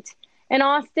rent in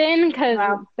Austin, because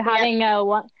having a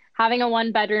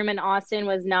one bedroom in Austin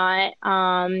was not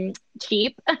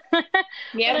cheap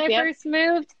when I first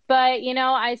moved. But, you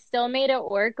know, I still made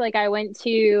it work. Like I was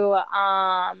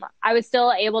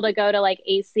still able to go to like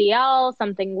ACL,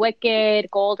 Something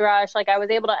Wicked, Gold Rush. Like I was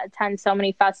able to attend so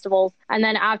many festivals. And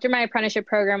then after my apprenticeship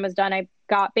program was done, I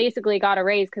basically got a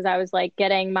raise because I was like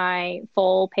getting my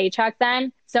full paycheck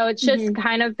then. So it's just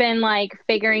kind of been like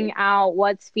figuring out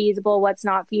what's feasible, what's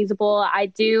not feasible. I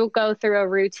do go through a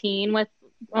routine with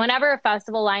whenever a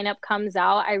festival lineup comes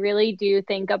out. I really do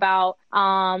think about,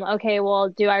 okay, well,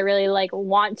 do I really like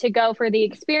want to go for the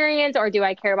experience, or do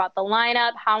I care about the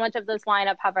lineup? How much of this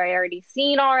lineup have I already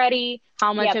seen already?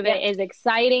 How much of it is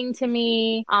exciting to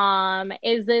me?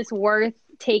 Is this worth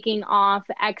taking off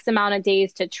X amount of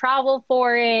days to travel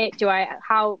for it?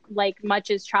 How like much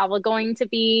is travel going to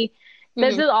be?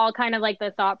 This is all kind of like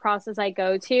the thought process I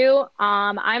go to.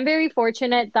 I'm very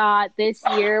fortunate that this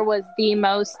year was the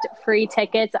most free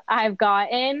tickets I've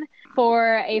gotten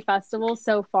for a festival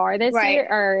so far this year,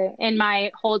 or in my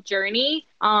whole journey.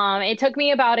 It took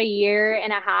me about a year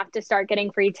and a half to start getting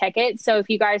free tickets. So if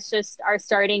you guys just are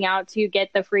starting out to get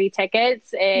the free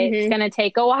tickets, it's going to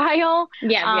take a while.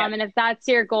 And if that's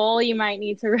your goal, you might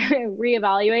need to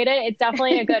reevaluate it. It's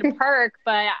definitely a good perk,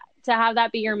 but to have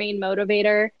that be your main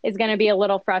motivator is going to be a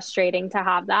little frustrating to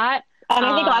have that. And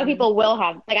I think a lot of people will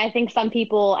have, like, I think some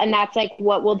people, and that's like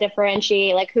what will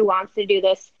differentiate like who wants to do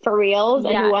this for reals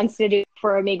and who wants to do it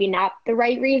for maybe not the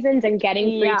right reasons. And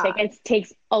getting free tickets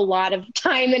takes a lot of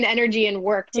time and energy and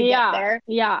work to get there.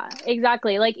 Yeah,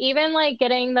 exactly. Like even like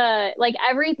getting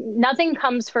nothing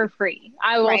comes for free.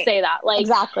 I will say that. Like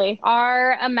exactly.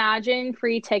 Our Imagine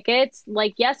free tickets,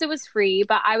 like yes, it was free,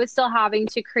 but I was still having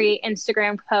to create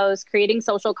Instagram posts, creating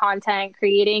social content,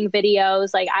 creating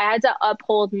videos. Like I had to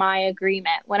uphold my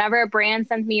agreement. Whenever a brand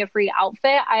sends me a free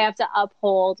outfit, I have to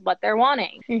uphold what they're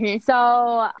wanting.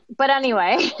 So, but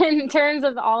anyway, in terms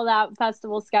of all that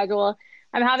festival schedule,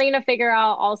 I'm having to figure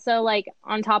out also like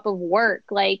on top of work,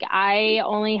 like I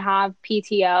only have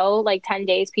PTO, like 10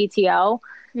 days PTO.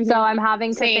 So I'm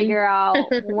having to figure out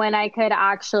when I could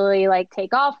actually like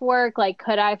take off work. Like,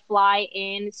 could I fly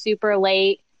in super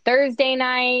late Thursday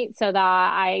night so that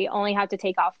I only have to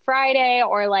take off Friday,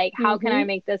 or like how can I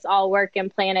make this all work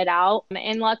and plan it out?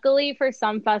 And luckily for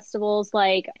some festivals,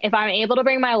 like if I'm able to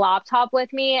bring my laptop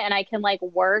with me and I can like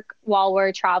work while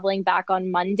we're traveling back on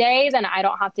Monday, then I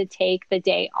don't have to take the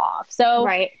day off. So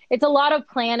it's a lot of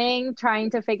planning,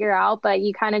 trying to figure out, but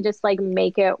you kind of just like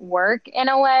make it work in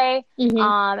a way. And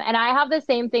I have the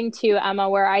same thing too, Emma,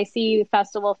 where I see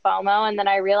festival FOMO and then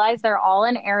I realize they're all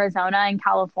in Arizona and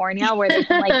California where they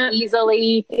can like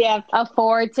easily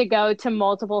afford to go to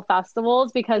multiple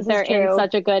festivals because they're in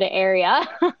such a good area.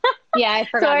 I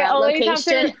forgot about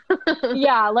location.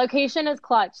 Location is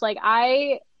clutch. Like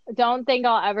I don't think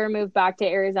I'll ever move back to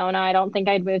Arizona. I don't think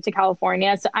I'd move to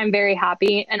California. So I'm very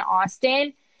happy in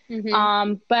Austin.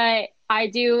 But I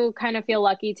do kind of feel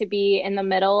lucky to be in the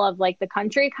middle of like the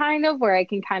country kind of where I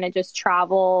can kind of just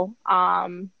travel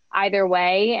either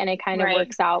way, and it kind of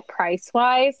works out price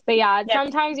wise. But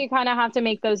sometimes you kind of have to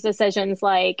make those decisions.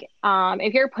 Like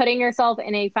if you're putting yourself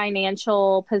in a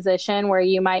financial position where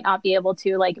you might not be able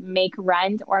to like make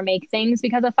rent or make things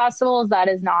because of festivals, that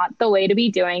is not the way to be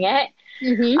doing it.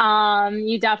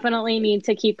 You definitely need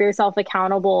to keep yourself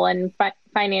accountable and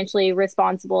financially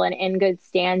responsible and in good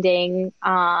standing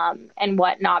and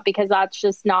whatnot, because that's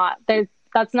just not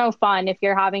that's no fun if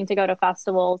you're having to go to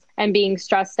festivals and being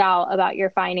stressed out about your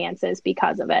finances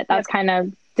because of it. That's kind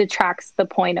of detracts the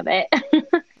point of it.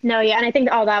 And I think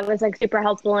all that was like super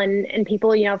helpful, and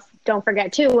people, you know, don't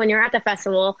forget too, when you're at the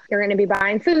festival, you're going to be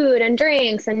buying food and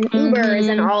drinks and Ubers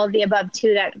and all of the above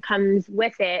too that comes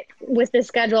with it. With the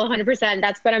schedule 100%,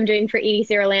 that's what I'm doing for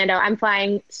EDC Orlando. I'm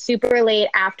flying super late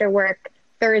after work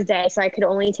Thursday, so I could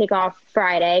only take off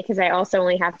Friday because I also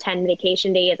only have 10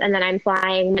 vacation days. And then I'm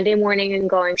flying Monday morning and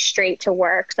going straight to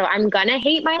work. So I'm gonna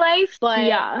hate my life, but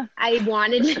Yeah. I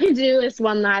wanted to do this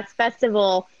one last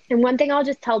festival. And one thing I'll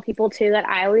just tell people too that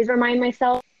I always remind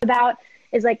myself about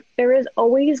is like there is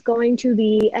always going to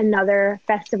be another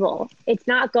festival. It's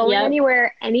not going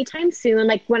anywhere anytime soon.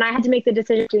 Like when I had to make the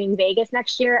decision of doing Vegas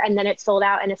next year and then it sold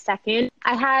out in a second,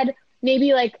 I had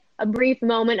maybe like a brief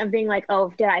moment of being like,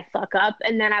 oh, did I fuck up?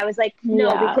 And then I was like,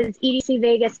 no, because EDC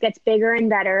Vegas gets bigger and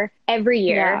better every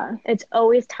year. Yeah. It's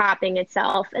always topping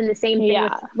itself. And the same thing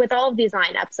with all of these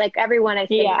lineups. Like everyone, I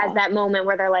think, has that moment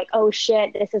where they're like, oh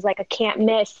shit, this is like a can't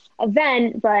miss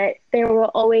event, but there will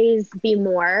always be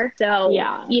more. So,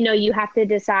 you know, you have to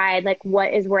decide like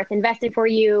what is worth investing for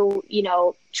you, you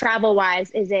know, travel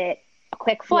wise. Is it a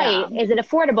quick flight? Is it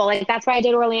affordable? Like that's why I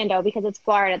did Orlando, because it's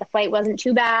Florida. The flight wasn't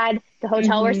too bad. The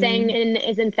hotel we're staying in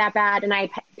isn't that bad. And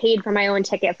I paid for my own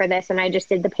ticket for this. And I just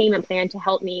did the payment plan to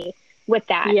help me with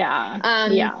that.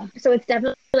 So it's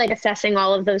definitely like assessing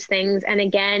all of those things. And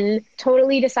again,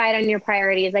 totally decide on your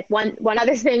priorities. Like one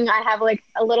other thing I have like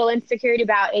a little insecurity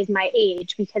about is my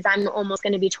age, because I'm almost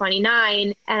going to be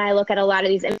 29. And I look at a lot of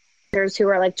these who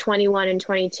are like 21 and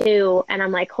 22, and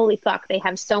I'm like, holy fuck, they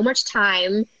have so much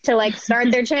time to like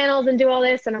start their channels and do all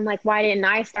this. And I'm like, why didn't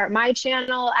I start my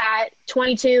channel at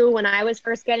 22 when I was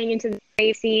first getting into the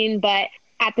rave scene? But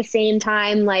at the same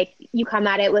time, like you come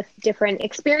at it with different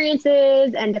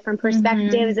experiences and different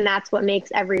perspectives, and that's what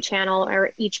makes every channel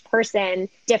or each person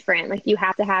different. Like you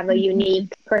have to have a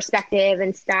unique perspective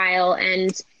and style.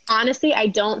 And honestly, I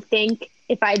don't think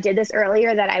if I did this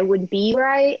earlier that I would be where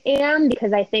I am,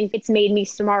 because I think it's made me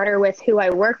smarter with who I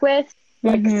work with,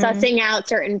 like sussing out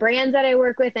certain brands that I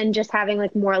work with, and just having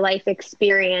like more life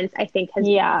experience, I think has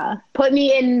put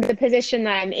me in the position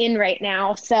that I'm in right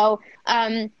now. So,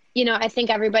 you know, I think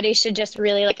everybody should just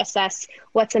really like assess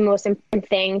what's the most important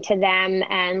thing to them,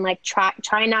 and like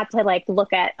try not to like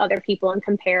look at other people and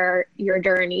compare your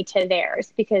journey to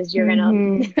theirs, because you're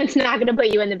gonna it's not gonna put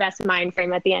you in the best mind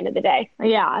frame at the end of the day.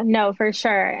 Yeah, no, for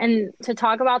sure. And to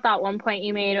talk about that one point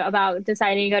you made about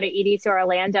deciding to go to EDC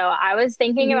Orlando, I was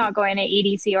thinking about going to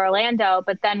EDC Orlando,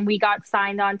 but then we got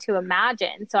signed on to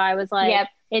Imagine. So I was like,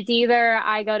 it's either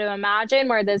I go to Imagine,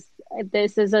 where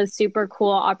this is a super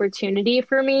cool opportunity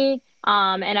for me,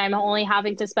 and I'm only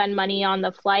having to spend money on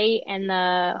the flight and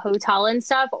the hotel and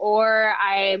stuff, or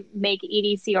I make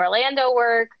EDC Orlando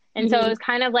work. And so it was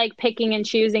kind of like picking and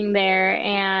choosing there.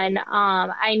 And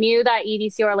I knew that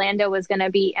EDC Orlando was going to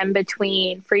be in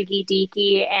between Freaky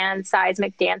Deaky and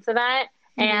Seismic Dance Event.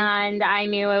 And I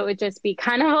knew it would just be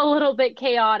kind of a little bit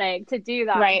chaotic to do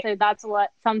that. Right. So that's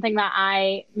something that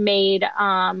I made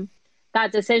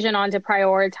that decision on, to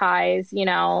prioritize, you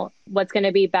know, what's going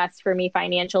to be best for me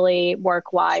financially,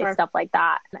 work-wise, stuff like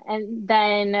that. And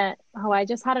then, I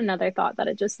just had another thought that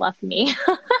it just left me.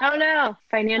 Oh no,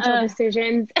 financial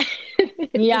decisions.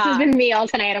 This has been me all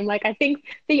tonight. I'm like, I think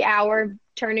the hour,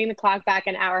 turning the clock back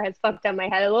an hour, has fucked up my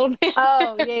head a little bit.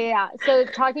 So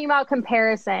talking about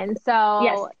comparison.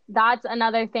 So that's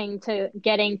another thing to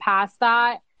getting past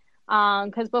that.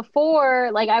 Because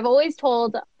before, like I've always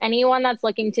told anyone that's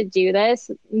looking to do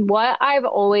this, what I've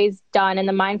always done and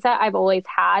the mindset I've always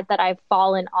had that I've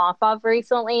fallen off of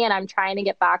recently, and I'm trying to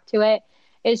get back to it,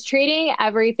 is treating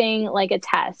everything like a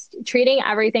test, treating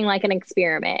everything like an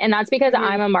experiment. And that's because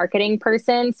I'm a marketing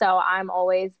person. So I'm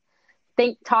always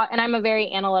and I'm a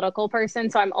very analytical person.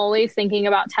 So I'm always thinking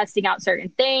about testing out certain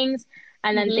things,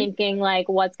 and then thinking like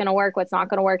what's going to work, what's not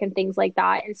going to work, and things like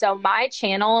that. And so my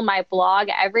channel, my blog,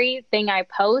 everything I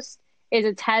post is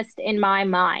a test in my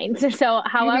mind. So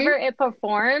however it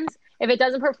performs, if it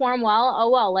doesn't perform well, oh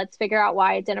well, let's figure out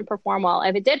why it didn't perform well.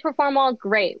 If it did perform well,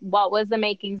 great. What was the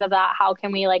makings of that? How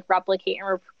can we like replicate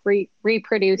and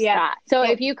reproduce that? So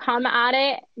if you come at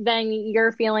it, then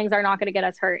your feelings are not going to get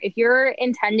us hurt. If you're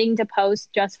intending to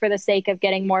post just for the sake of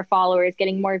getting more followers,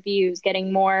 getting more views,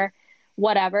 getting more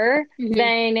whatever,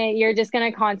 then you're just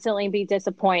going to constantly be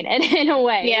disappointed in a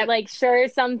way. Like, sure,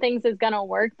 some things is going to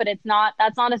work, but that's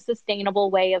not a sustainable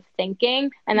way of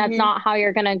thinking. And that's not how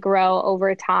you're going to grow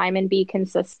over time and be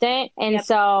consistent. And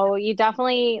so you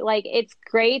definitely, like, it's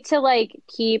great to like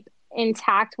keep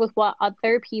intact with what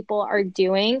other people are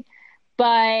doing,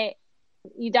 but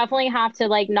you definitely have to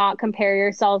like not compare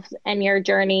yourself and your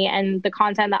journey and the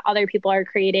content that other people are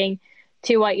creating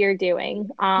to what you're doing.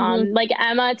 Like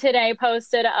Emma today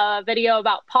posted a video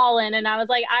about pollen, and I was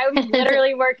like, I'm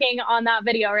literally working on that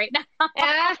video right now.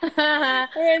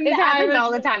 This happens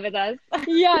all the time with us.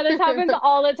 Yeah, this happens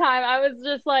all the time. I was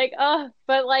just like, oh,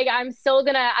 but like, I'm still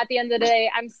gonna, at the end of the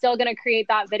day, I'm still gonna create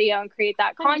that video and create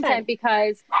that content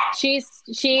because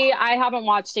I haven't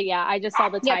watched it yet. I just saw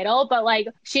the title, but like,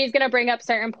 she's gonna bring up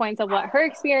certain points of what her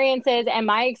experience is, and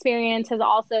my experience has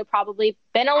also probably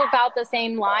been about the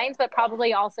same lines, but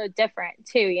probably also different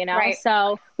too, you know? Right.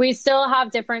 So we still have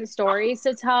different stories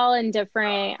to tell and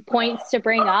different points to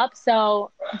bring up.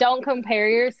 So don't compare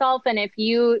yourself. And if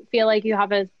you feel like you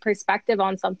have a perspective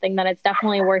on something, then it's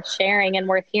definitely worth sharing and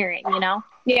worth hearing, you know?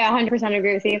 Yeah, 100%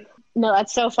 agree with you. No,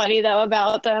 that's so funny though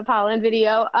about the pollen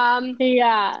video.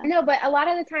 Yeah. No, but a lot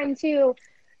of the time too,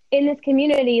 in this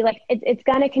community, like it's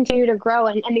going to continue to grow.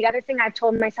 And the other thing I've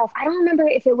told myself, I don't remember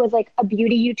if it was like a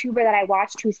beauty YouTuber that I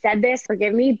watched who said this,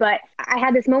 forgive me, but I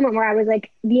had this moment where I was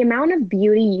like, the amount of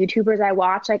beauty YouTubers I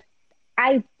watch, like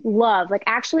I love, like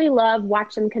actually love,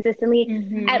 watch them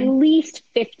consistently, at least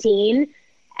 15.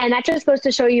 And that just goes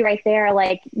to show you right there,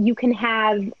 like you can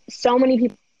have so many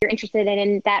people you're interested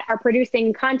in that are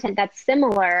producing content that's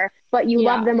similar, but you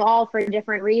love them all for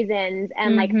different reasons.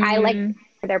 And like, I like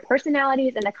their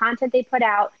personalities and the content they put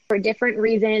out for different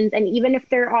reasons. And even if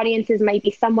their audiences might be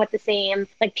somewhat the same,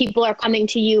 like people are coming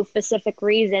to you for specific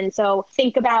reasons. So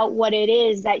think about what it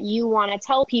is that you want to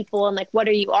tell people and like, what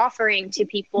are you offering to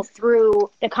people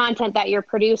through the content that you're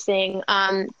producing?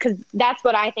 Cause that's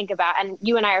what I think about. And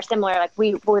you and I are similar. Like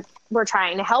we're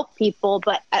trying to help people,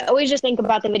 but I always just think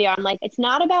about the video. I'm like, it's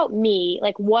not about me.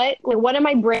 Like what am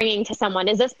I bringing to someone?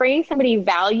 Is this bringing somebody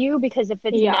value? Because if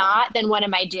it's not, then what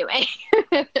am I doing?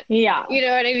 Yeah. You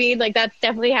know what I mean? Like that's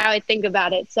definitely how I think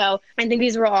about it. So I think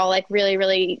these were all like really,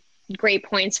 really great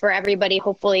points for everybody,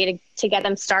 hopefully to get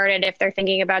them started if they're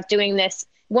thinking about doing this.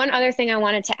 One other thing I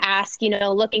wanted to ask, you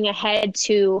know, looking ahead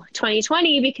to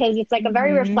 2020, because it's like a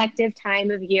very reflective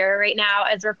time of year right now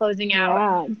as we're closing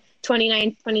out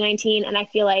 2019. And I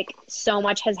feel like so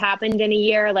much has happened in a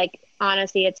year. Like,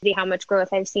 honestly, it's how much growth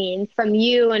I've seen from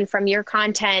you and from your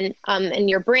content and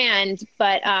your brand.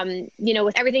 But, you know,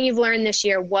 with everything you've learned this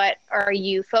year, what are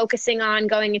you focusing on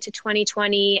going into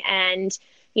 2020? And,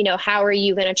 you know, how are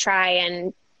you going to try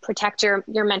and protect your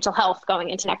mental health going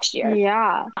into next year?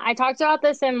 Yeah. I talked about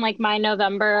this in like my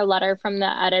November letter from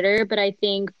the editor, but I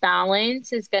think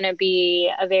balance is going to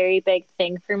be a very big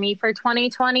thing for me for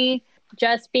 2020.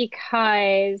 Just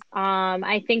because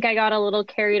I think I got a little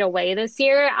carried away this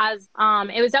year as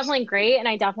it was definitely great and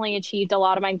I definitely achieved a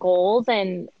lot of my goals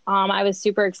and I was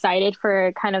super excited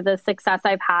for kind of the success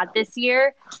I've had this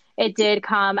year. It did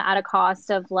come at a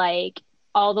cost of like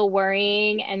all the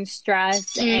worrying and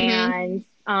stress and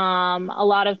a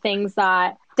lot of things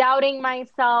that doubting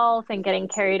myself and getting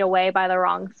carried away by the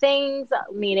wrong things,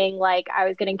 meaning like I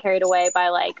was getting carried away by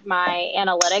like my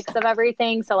analytics of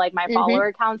everything. So like my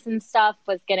follower counts and stuff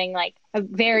was getting like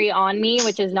very on me,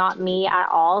 which is not me at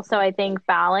all. So I think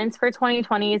balance for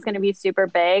 2020 is going to be super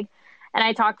big. And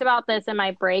I talked about this in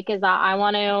my break is that I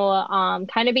want to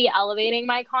kind of be elevating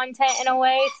my content in a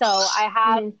way. So I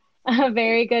have a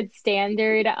very good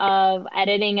standard of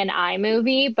editing an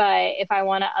iMovie, but if I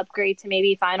want to upgrade to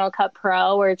maybe Final Cut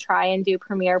Pro or try and do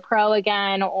Premiere Pro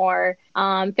again, or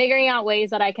figuring out ways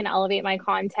that I can elevate my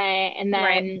content. And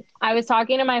then I was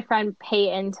talking to my friend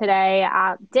Peyton today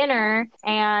at dinner,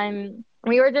 and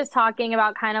we were just talking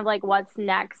about kind of like what's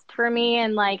next for me.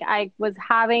 And like I was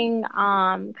having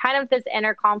kind of this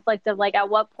inner conflict of like, at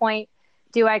what point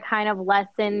do I kind of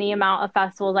lessen the amount of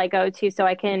festivals I go to so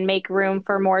I can make room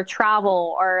for more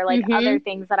travel or like other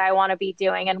things that I want to be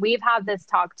doing? And we've had this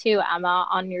talk too, Emma,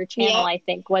 on your channel, I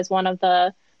think was one of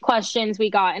the questions we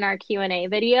got in our Q&A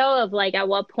video of like, at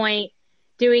what point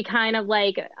do we kind of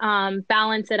like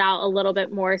balance it out a little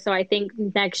bit more? So I think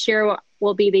next year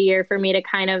will be the year for me to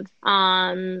kind of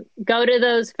go to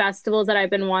those festivals that I've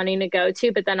been wanting to go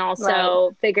to, but then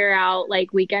also figure out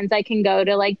like weekends I can go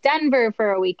to like Denver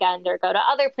for a weekend or go to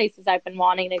other places I've been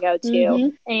wanting to go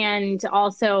to. And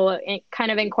also kind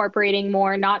of incorporating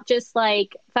more, not just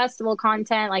like festival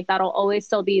content, like that'll always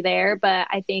still be there, but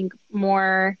I think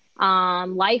more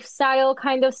lifestyle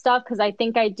kind of stuff. Cause I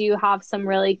think I do have some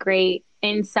really great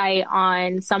insight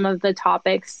on some of the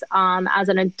topics as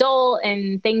an adult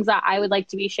and things that I would like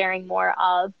to be sharing more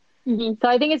of. So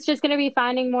I think it's just going to be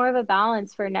finding more of a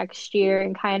balance for next year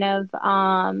and kind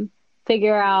of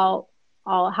figure out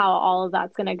how all of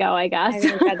that's going to go, I guess.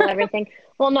 Everything.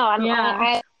 Well, no,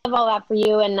 I love all that for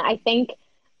you. And I think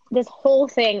this whole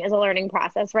thing is a learning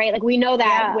process, right? Like we know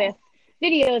that with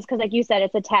videos because, like you said,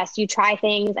 it's a test. You try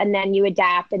things and then you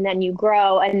adapt and then you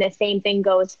grow. And the same thing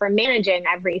goes for managing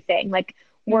everything. Like,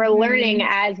 we're learning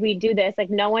as we do this. Like,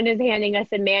 no one is handing us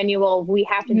a manual. We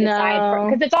have to decide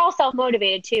because it's all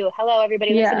self-motivated too. Hello,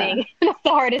 everybody listening. That's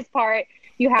the hardest part.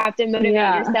 You have to motivate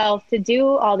yourself to do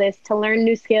all this, to learn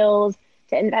new skills,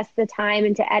 to invest the time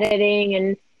into editing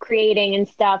and creating and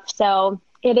stuff. So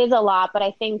it is a lot, but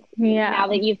I think now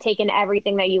that you've taken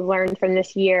everything that you've learned from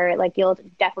this year, like, you'll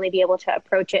definitely be able to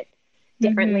approach it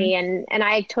differently. And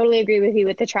I totally agree with you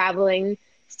with the traveling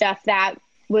stuff. That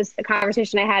was the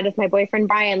conversation I had with my boyfriend,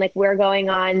 Brian. Like, we're going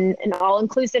on an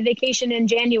all-inclusive vacation in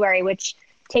January, which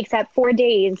takes up 4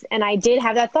 days. And I did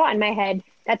have that thought in my head.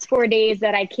 That's 4 days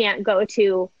that I can't go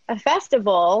to a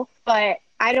festival, but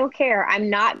I don't care. I'm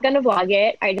not going to vlog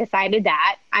it. I decided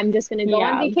that. I'm just going to go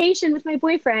on vacation with my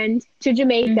boyfriend to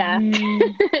Jamaica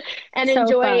and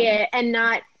enjoy it and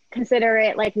not consider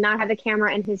it, like, not have the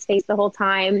camera in his face the whole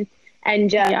time and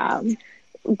just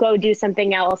go do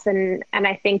something else. And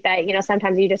I think that, you know,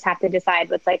 sometimes you just have to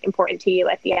decide what's, like, important to you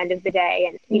at the end of the day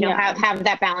and, you know, have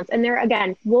that balance. And there,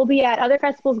 again, we'll be at other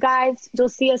festivals, guys. You'll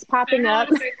see us popping up.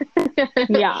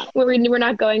 We're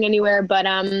not going anywhere, but,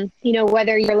 you know,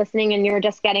 whether you're listening and you're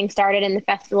just getting started in the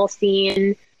festival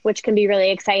scene, which can be really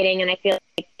exciting. And I feel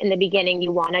like in the beginning,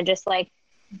 you want to just, like,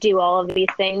 do all of these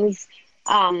things,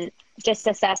 just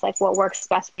assess, like, what works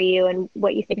best for you and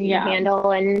what you think you can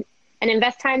handle and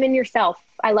invest time in yourself.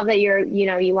 I love that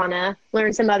you want to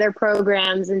learn some other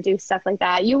programs and do stuff like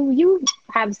that. You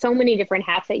have so many different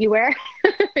hats that you wear.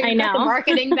 I know. The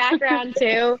marketing background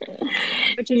too,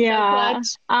 which is so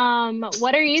clutch.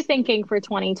 What are you thinking for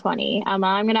 2020? Emma,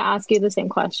 I'm going to ask you the same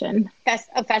question.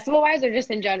 Festival wise or just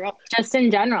in general? Just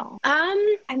in general.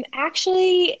 I'm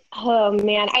actually,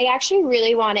 I actually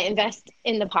really want to invest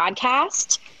in the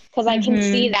podcast because I can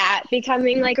see that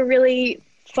becoming, like, a really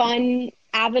fun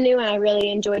avenue, and I really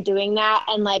enjoy doing that.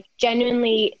 And, like,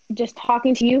 genuinely just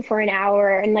talking to you for an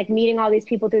hour and, like, meeting all these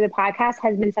people through the podcast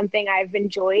has been something I've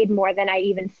enjoyed more than I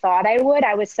even thought I would.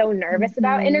 I was so nervous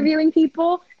about interviewing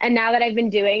people, and now that I've been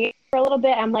doing it for a little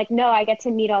bit, I'm like, no, I get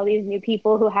to meet all these new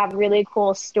people who have really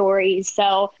cool stories.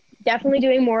 So definitely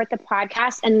doing more with the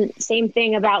podcast. And same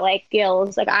thing about, like,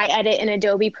 skills. Like, I edit in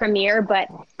Adobe Premiere, but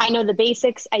I know the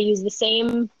basics. I use the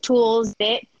same tools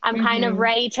that I'm kind of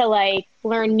ready to, like,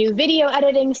 learn new video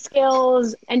editing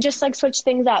skills and just, like, switch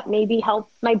things up, maybe help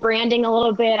my branding a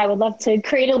little bit. I would love to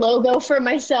create a logo for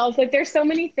myself. Like, there's so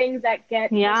many things that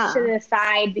get pushed to the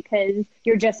side because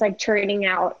you're just, like, churning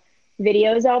out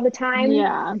videos all the time.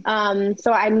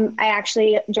 So I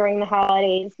actually during the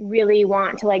holidays really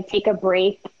want to, like, take a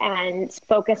break and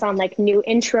focus on, like, new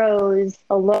intros,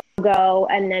 a logo,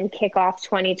 and then kick off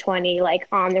 2020, like,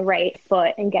 on the right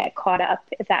foot and get caught up,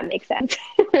 if that makes sense.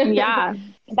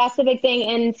 That's the big thing.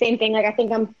 And same thing, like, I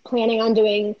think I'm planning on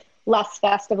doing less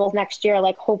festivals next year,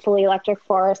 like, hopefully Electric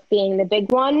Forest being the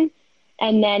big one,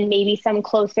 and then maybe some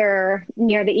closer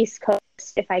near the East Coast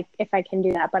if I can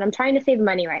do that. But I'm trying to save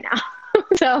money right now.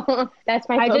 So that's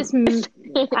my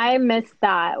I missed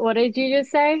that. What did you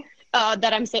just say?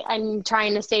 That I'm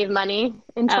trying to save money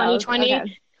in 2020.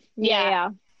 Okay. Yeah.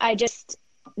 I just,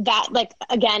 that, like,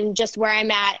 again, just where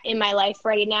I'm at in my life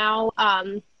right now,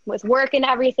 with work and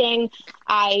everything,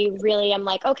 I really am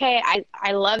like, okay,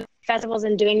 I love festivals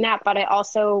and doing that, but I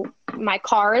also, my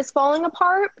car is falling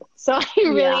apart. So I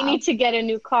really need to get a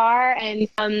new car. And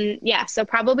so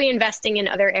probably investing in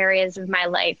other areas of my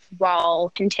life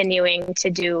while continuing to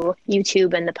do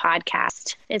YouTube and the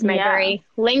podcast is my very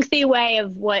lengthy way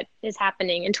of what is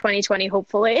happening in 2020,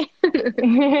 hopefully.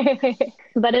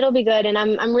 But it'll be good. And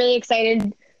I'm really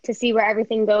excited to see where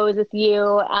everything goes with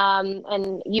you.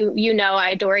 And you know, I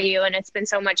adore you, and it's been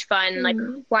so much fun, like,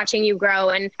 watching you grow.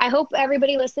 And I hope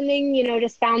everybody listening, you know,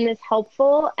 just found this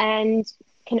helpful and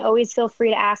can always feel free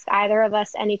to ask either of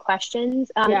us any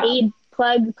questions. Aid,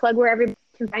 plug where everybody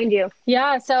can find you.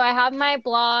 Yeah. So I have my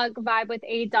blog,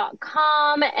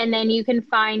 vibewithaid.com, and then you can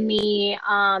find me,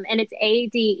 and it's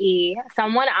ADE.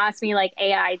 Someone asked me, like,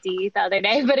 AID the other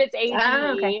day, but it's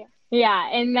ADE. Okay. Yeah.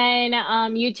 And then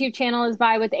YouTube channel is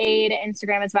Vibe with Aid,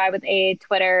 Instagram is Vibe with Aid,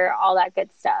 Twitter, all that good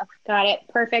stuff. Got it.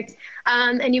 Perfect.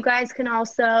 And you guys can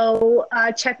also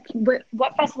check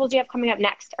what festivals do you have coming up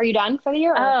next. Are you done for the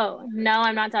year? Oh, no,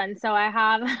 I'm not done. So I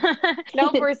have,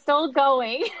 nope, we're still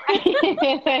going.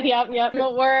 Yep.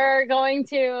 But we're going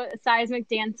to a Seismic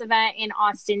Dance event in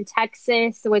Austin,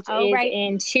 Texas, which is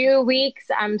in 2 weeks.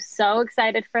 I'm so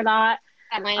excited for that.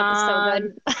 That lineup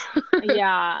is so good.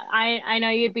 Yeah, I know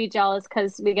you'd be jealous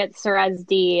because we get Cerez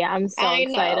D. I'm so I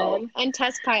excited. know. And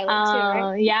Test Pilot too,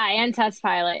 right? Yeah, and Test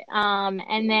Pilot.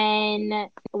 And then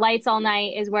Lights All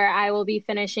Night is where I will be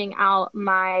finishing out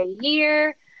my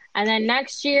year. And then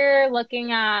next year,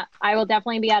 I will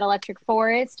definitely be at Electric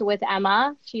Forest with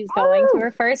Emma. She's going to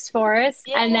her first forest.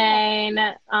 Yeah. And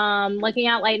then looking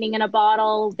at Lightning in a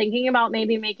Bottle, thinking about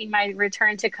maybe making my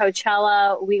return to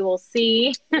Coachella. We will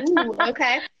see. Ooh,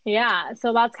 okay. Yeah,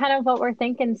 so that's kind of what we're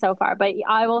thinking so far. But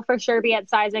I will for sure be at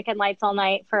Seismic and Lights All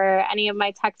Night for any of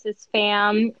my Texas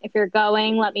fam. If you're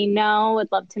going, let me know. Would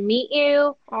love to meet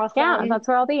you. Awesome. Yeah, that's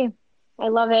where I'll be. I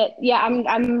love it. Yeah,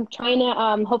 I'm trying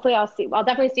to hopefully I'll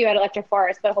definitely see you at Electric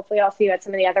Forest, but hopefully I'll see you at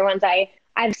some of the other ones.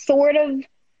 I've sort of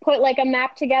put like a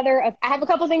map together. I have a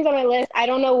couple things on my list. I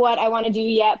don't know what I want to do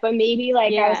yet, but maybe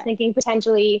I was thinking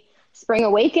potentially Spring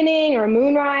Awakening or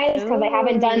Moonrise, because I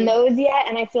haven't done those yet,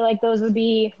 and I feel like those would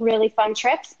be really fun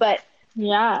trips, but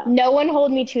yeah, no one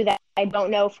hold me to that. I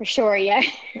don't know for sure yet.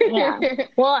 Yeah.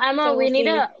 Well, Emma, So we we'll need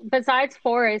see. besides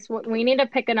Forest, we need to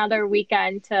pick another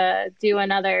weekend to do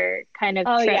another kind of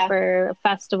trip or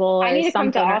festival or I need to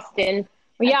something. come to Austin.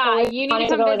 Yeah, you need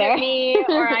to come visit me,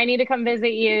 or I need to come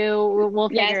visit you. We'll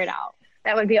figure it out.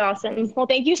 That would be awesome. Well,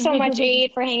 thank you so much,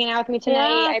 Jade, for hanging out with me tonight.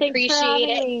 Yeah, I appreciate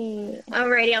it.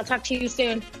 Alrighty, I'll talk to you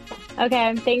soon.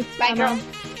 Okay, thanks. Bye, Emma. girl.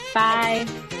 Bye.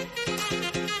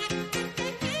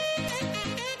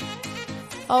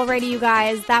 Alrighty, you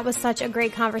guys, that was such a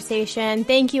great conversation.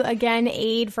 Thank you again,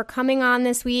 Aid, for coming on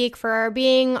this week, for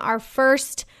being our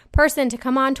first person to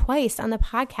come on twice on the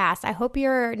podcast. I hope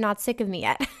you're not sick of me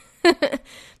yet.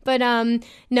 But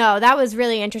no, that was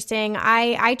really interesting.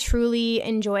 I truly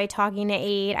enjoy talking to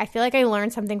Aid. I feel like I learn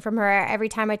something from her every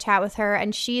time I chat with her,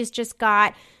 and she's just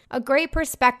got a great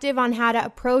perspective on how to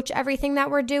approach everything that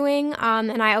we're doing.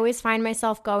 And I always find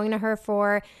myself going to her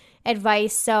for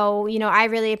advice. So, I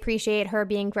really appreciate her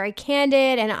being very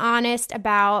candid and honest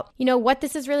about, what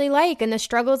this is really like and the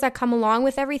struggles that come along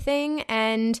with everything,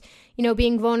 and,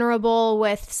 being vulnerable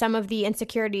with some of the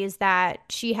insecurities that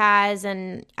she has.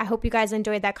 And I hope you guys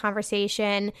enjoyed that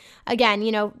conversation. Again,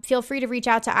 feel free to reach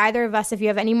out to either of us if you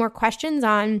have any more questions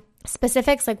on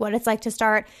specifics, like what it's like to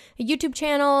start a YouTube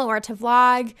channel or to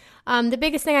vlog. The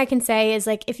biggest thing I can say is,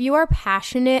 if you are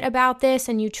passionate about this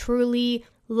and you truly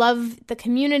love the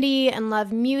community and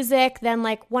love music, then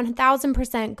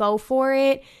 1000% go for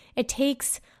it. It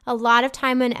takes a lot of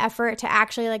time and effort to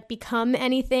actually become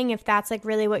anything, if that's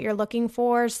really what you're looking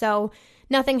for. So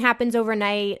nothing happens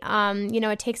overnight.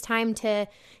 It takes time to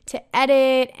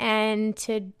edit and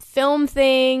to film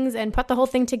things and put the whole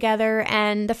thing together.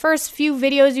 And the first few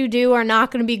videos you do are not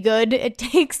going to be good. It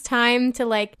takes time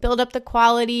to build up the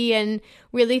quality and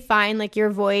really find your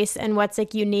voice and what's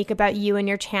unique about you and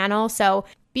your channel. So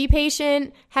be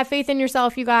patient, have faith in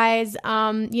yourself, you guys.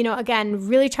 Again,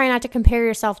 really try not to compare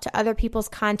yourself to other people's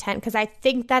content, because I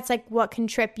think that's what can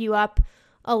trip you up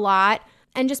a lot.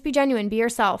 And just be genuine, be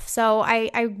yourself. So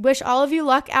I wish all of you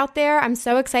luck out there. I'm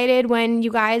so excited when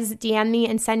you guys DM me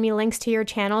and send me links to your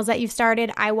channels that you've started.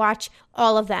 I watch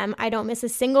all of them. I don't miss a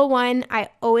single one. I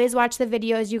always watch the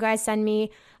videos you guys send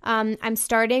me. I'm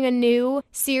starting a new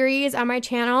series on my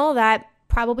channel that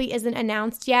probably isn't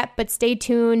announced yet, but stay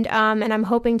tuned. And I'm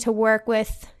hoping to work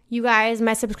with you guys,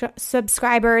 my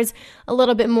subscribers, a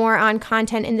little bit more on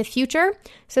content in the future.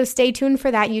 So stay tuned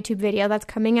for that YouTube video that's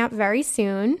coming out very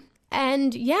soon.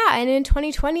 And and in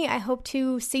 2020, I hope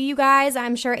to see you guys.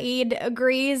 I'm sure Aid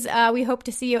agrees. We hope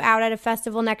to see you out at a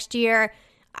festival next year.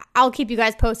 I'll keep you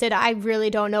guys posted. I really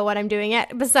don't know what I'm doing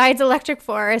yet besides Electric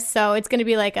Forest. So it's going to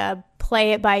be a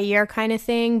play it by ear kind of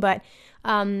thing. But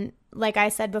like I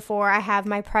said before, I have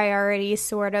my priorities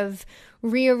sort of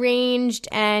rearranged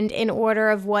and in order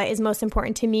of what is most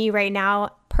important to me right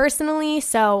now personally.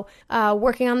 So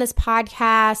working on this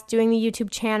podcast, doing the YouTube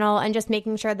channel, and just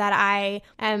making sure that I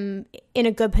am in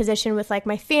a good position with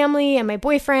my family and my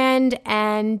boyfriend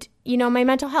and, my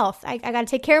mental health. I got to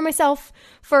take care of myself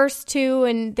first too.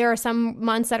 And there are some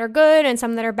months that are good and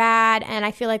some that are bad. And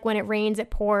I feel like when it rains, it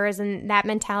pours, and that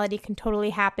mentality can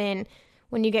totally happen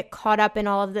when you get caught up in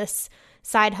all of this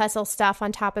side hustle stuff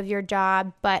on top of your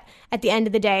job. But at the end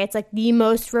of the day, it's the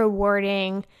most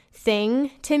rewarding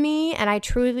thing to me, and I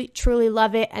truly, truly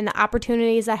love it. And the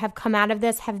opportunities that have come out of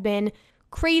this have been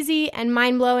crazy and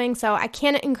mind-blowing. So I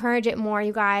can't encourage it more,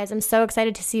 you guys. I'm so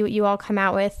excited to see what you all come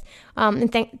out with.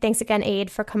 And thanks again,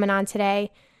 Aid, for coming on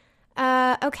today.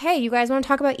 Okay, you guys want to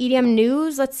talk about EDM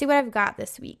news? Let's see what I've got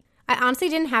this week. I honestly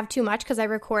didn't have too much because I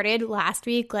recorded last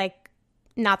week,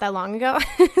 not that long ago,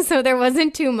 so there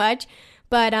wasn't too much.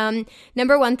 But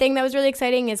number one thing that was really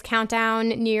exciting is Countdown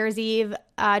New Year's Eve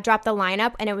dropped the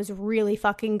lineup, and it was really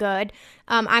fucking good.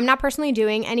 I'm not personally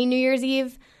doing any New Year's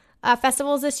Eve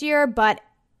festivals this year, but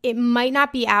it might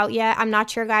not be out yet. I'm not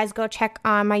sure, guys. Go check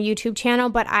on my YouTube channel.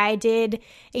 But I did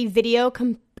a video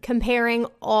comparing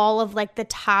all of like the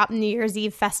top New Year's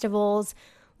Eve festivals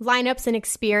lineups and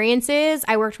experiences.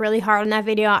 I worked really hard on that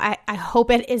video. I hope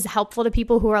it is helpful to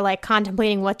people who are like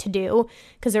contemplating what to do,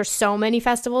 because there's so many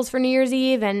festivals for New Year's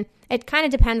Eve, and it kind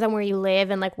of depends on where you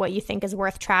live and like what you think is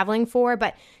worth traveling for,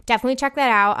 but definitely check that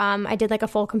out. I did like a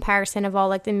full comparison of all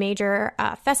like the major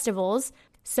festivals.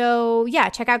 So yeah,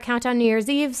 check out Countdown New Year's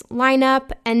Eve's lineup.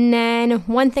 And then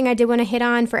one thing I did want to hit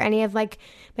on for any of like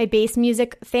my bass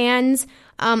music fans,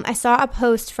 I saw a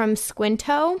post from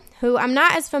Squinto, who I'm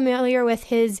not as familiar with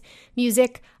his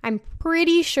music. I'm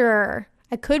pretty sure,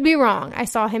 I could be wrong, I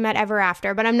saw him at Ever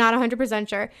After, but I'm not 100%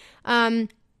 sure.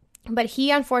 But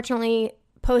he unfortunately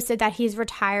posted that he's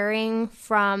retiring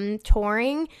from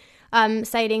touring,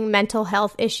 citing mental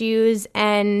health issues,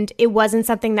 and it wasn't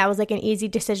something that was like an easy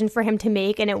decision for him to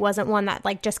make, and it wasn't one that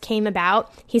like just came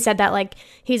about. He said that like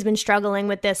he's been struggling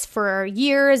with this for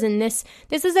years, and this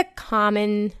is a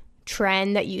common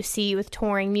trend that you see with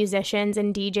touring musicians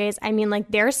and DJs. I mean,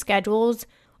 like, their schedules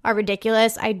are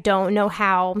ridiculous. I don't know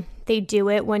how they do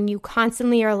it when you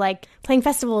constantly are like playing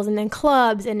festivals and then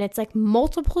clubs, and it's like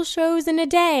multiple shows in a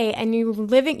day, and you're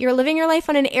living your life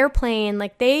on an airplane.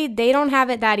 Like they don't have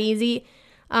it that easy.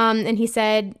 And he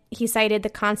said he cited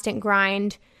the constant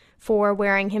grind for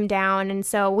wearing him down, and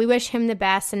so we wish him the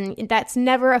best. And that's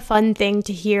never a fun thing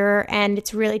to hear, and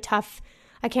it's really tough.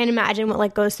 I can't imagine what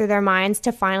like goes through their minds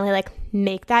to finally like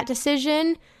make that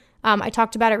decision. I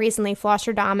talked about it recently.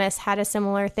 Flosstradamus had a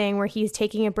similar thing where he's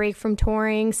taking a break from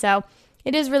touring. So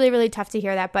it is really, really tough to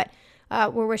hear that, but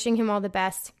we're wishing him all the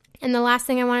best. And the last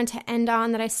thing I wanted to end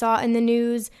on that I saw in the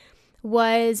news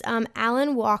was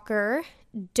Alan Walker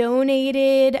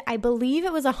donated, I believe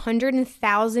it was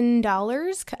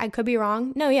 $100,000. I could be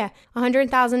wrong. No, yeah,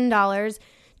 $100,000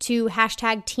 to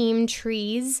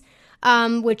 #TeamTrees.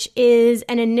 Which is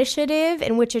an initiative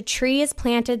in which a tree is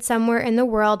planted somewhere in the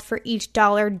world for each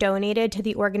dollar donated to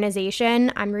the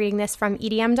organization. I'm reading this from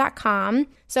EDM.com.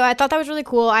 So I thought that was really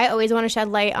cool. I always want to shed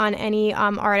light on any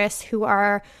artists who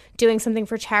are doing something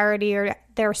for charity or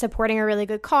they're supporting a really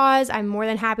good cause. I'm more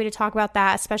than happy to talk about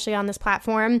that, especially on this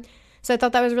platform. So I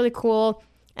thought that was really cool.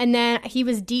 And then he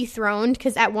was dethroned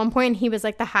because at one point he was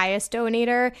like the highest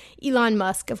donator. Elon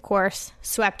Musk, of course,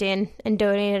 swept in and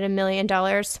donated $1 million.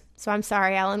 So I'm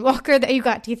sorry, Alan Walker, that you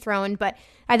got dethroned, but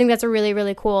I think that's a really,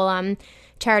 really cool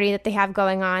charity that they have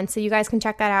going on. So you guys can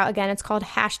check that out. Again, it's called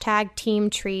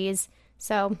 #TeamTrees.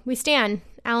 So we stand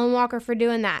Alan Walker for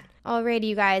doing that. Alrighty,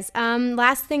 you guys.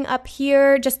 Last thing up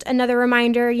here, just another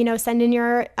reminder, send in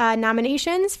your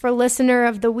nominations for Listener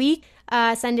of the Week.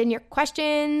 Send in your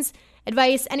questions,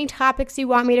 advice, any topics you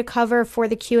want me to cover for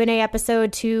the Q&A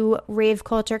episode to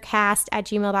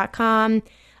raveculturecast@gmail.com.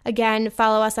 Again,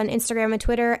 follow us on Instagram and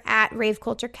Twitter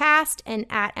 @raveculturecast and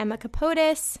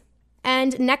 @EmmaCapotis.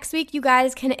 And next week, you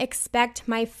guys can expect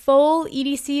my full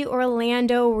EDC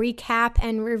Orlando recap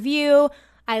and review.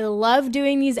 I love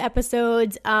doing these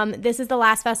episodes. This is the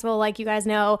last festival, like you guys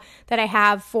know, that I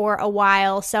have for a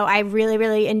while. So I really,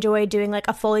 really enjoy doing like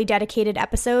a fully dedicated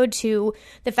episode to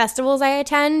the festivals I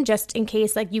attend, just in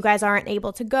case like you guys aren't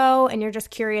able to go and you're just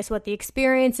curious what the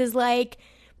experience is like,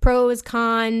 pros,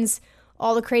 cons,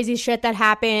 all the crazy shit that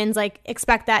happens. Like,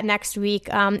 expect that next week.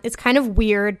 It's kind of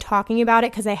weird talking about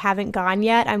it because I haven't gone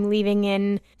yet. I'm leaving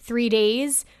in 3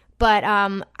 days. But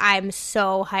I'm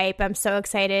so hype. I'm so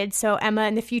excited. So Emma,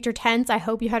 in the future tense, I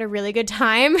hope you had a really good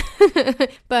time.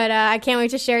 But I can't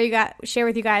wait to share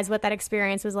with you guys what that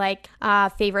experience was like.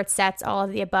 Favorite sets, all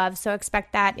of the above. So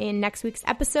expect that in next week's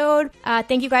episode.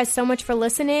 Thank you guys so much for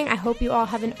listening. I hope you all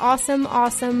have an awesome,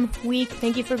 awesome week.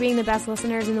 Thank you for being the best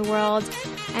listeners in the world.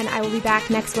 And I will be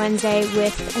back next Wednesday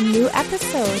with a new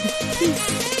episode.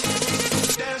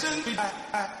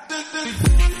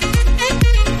 Peace.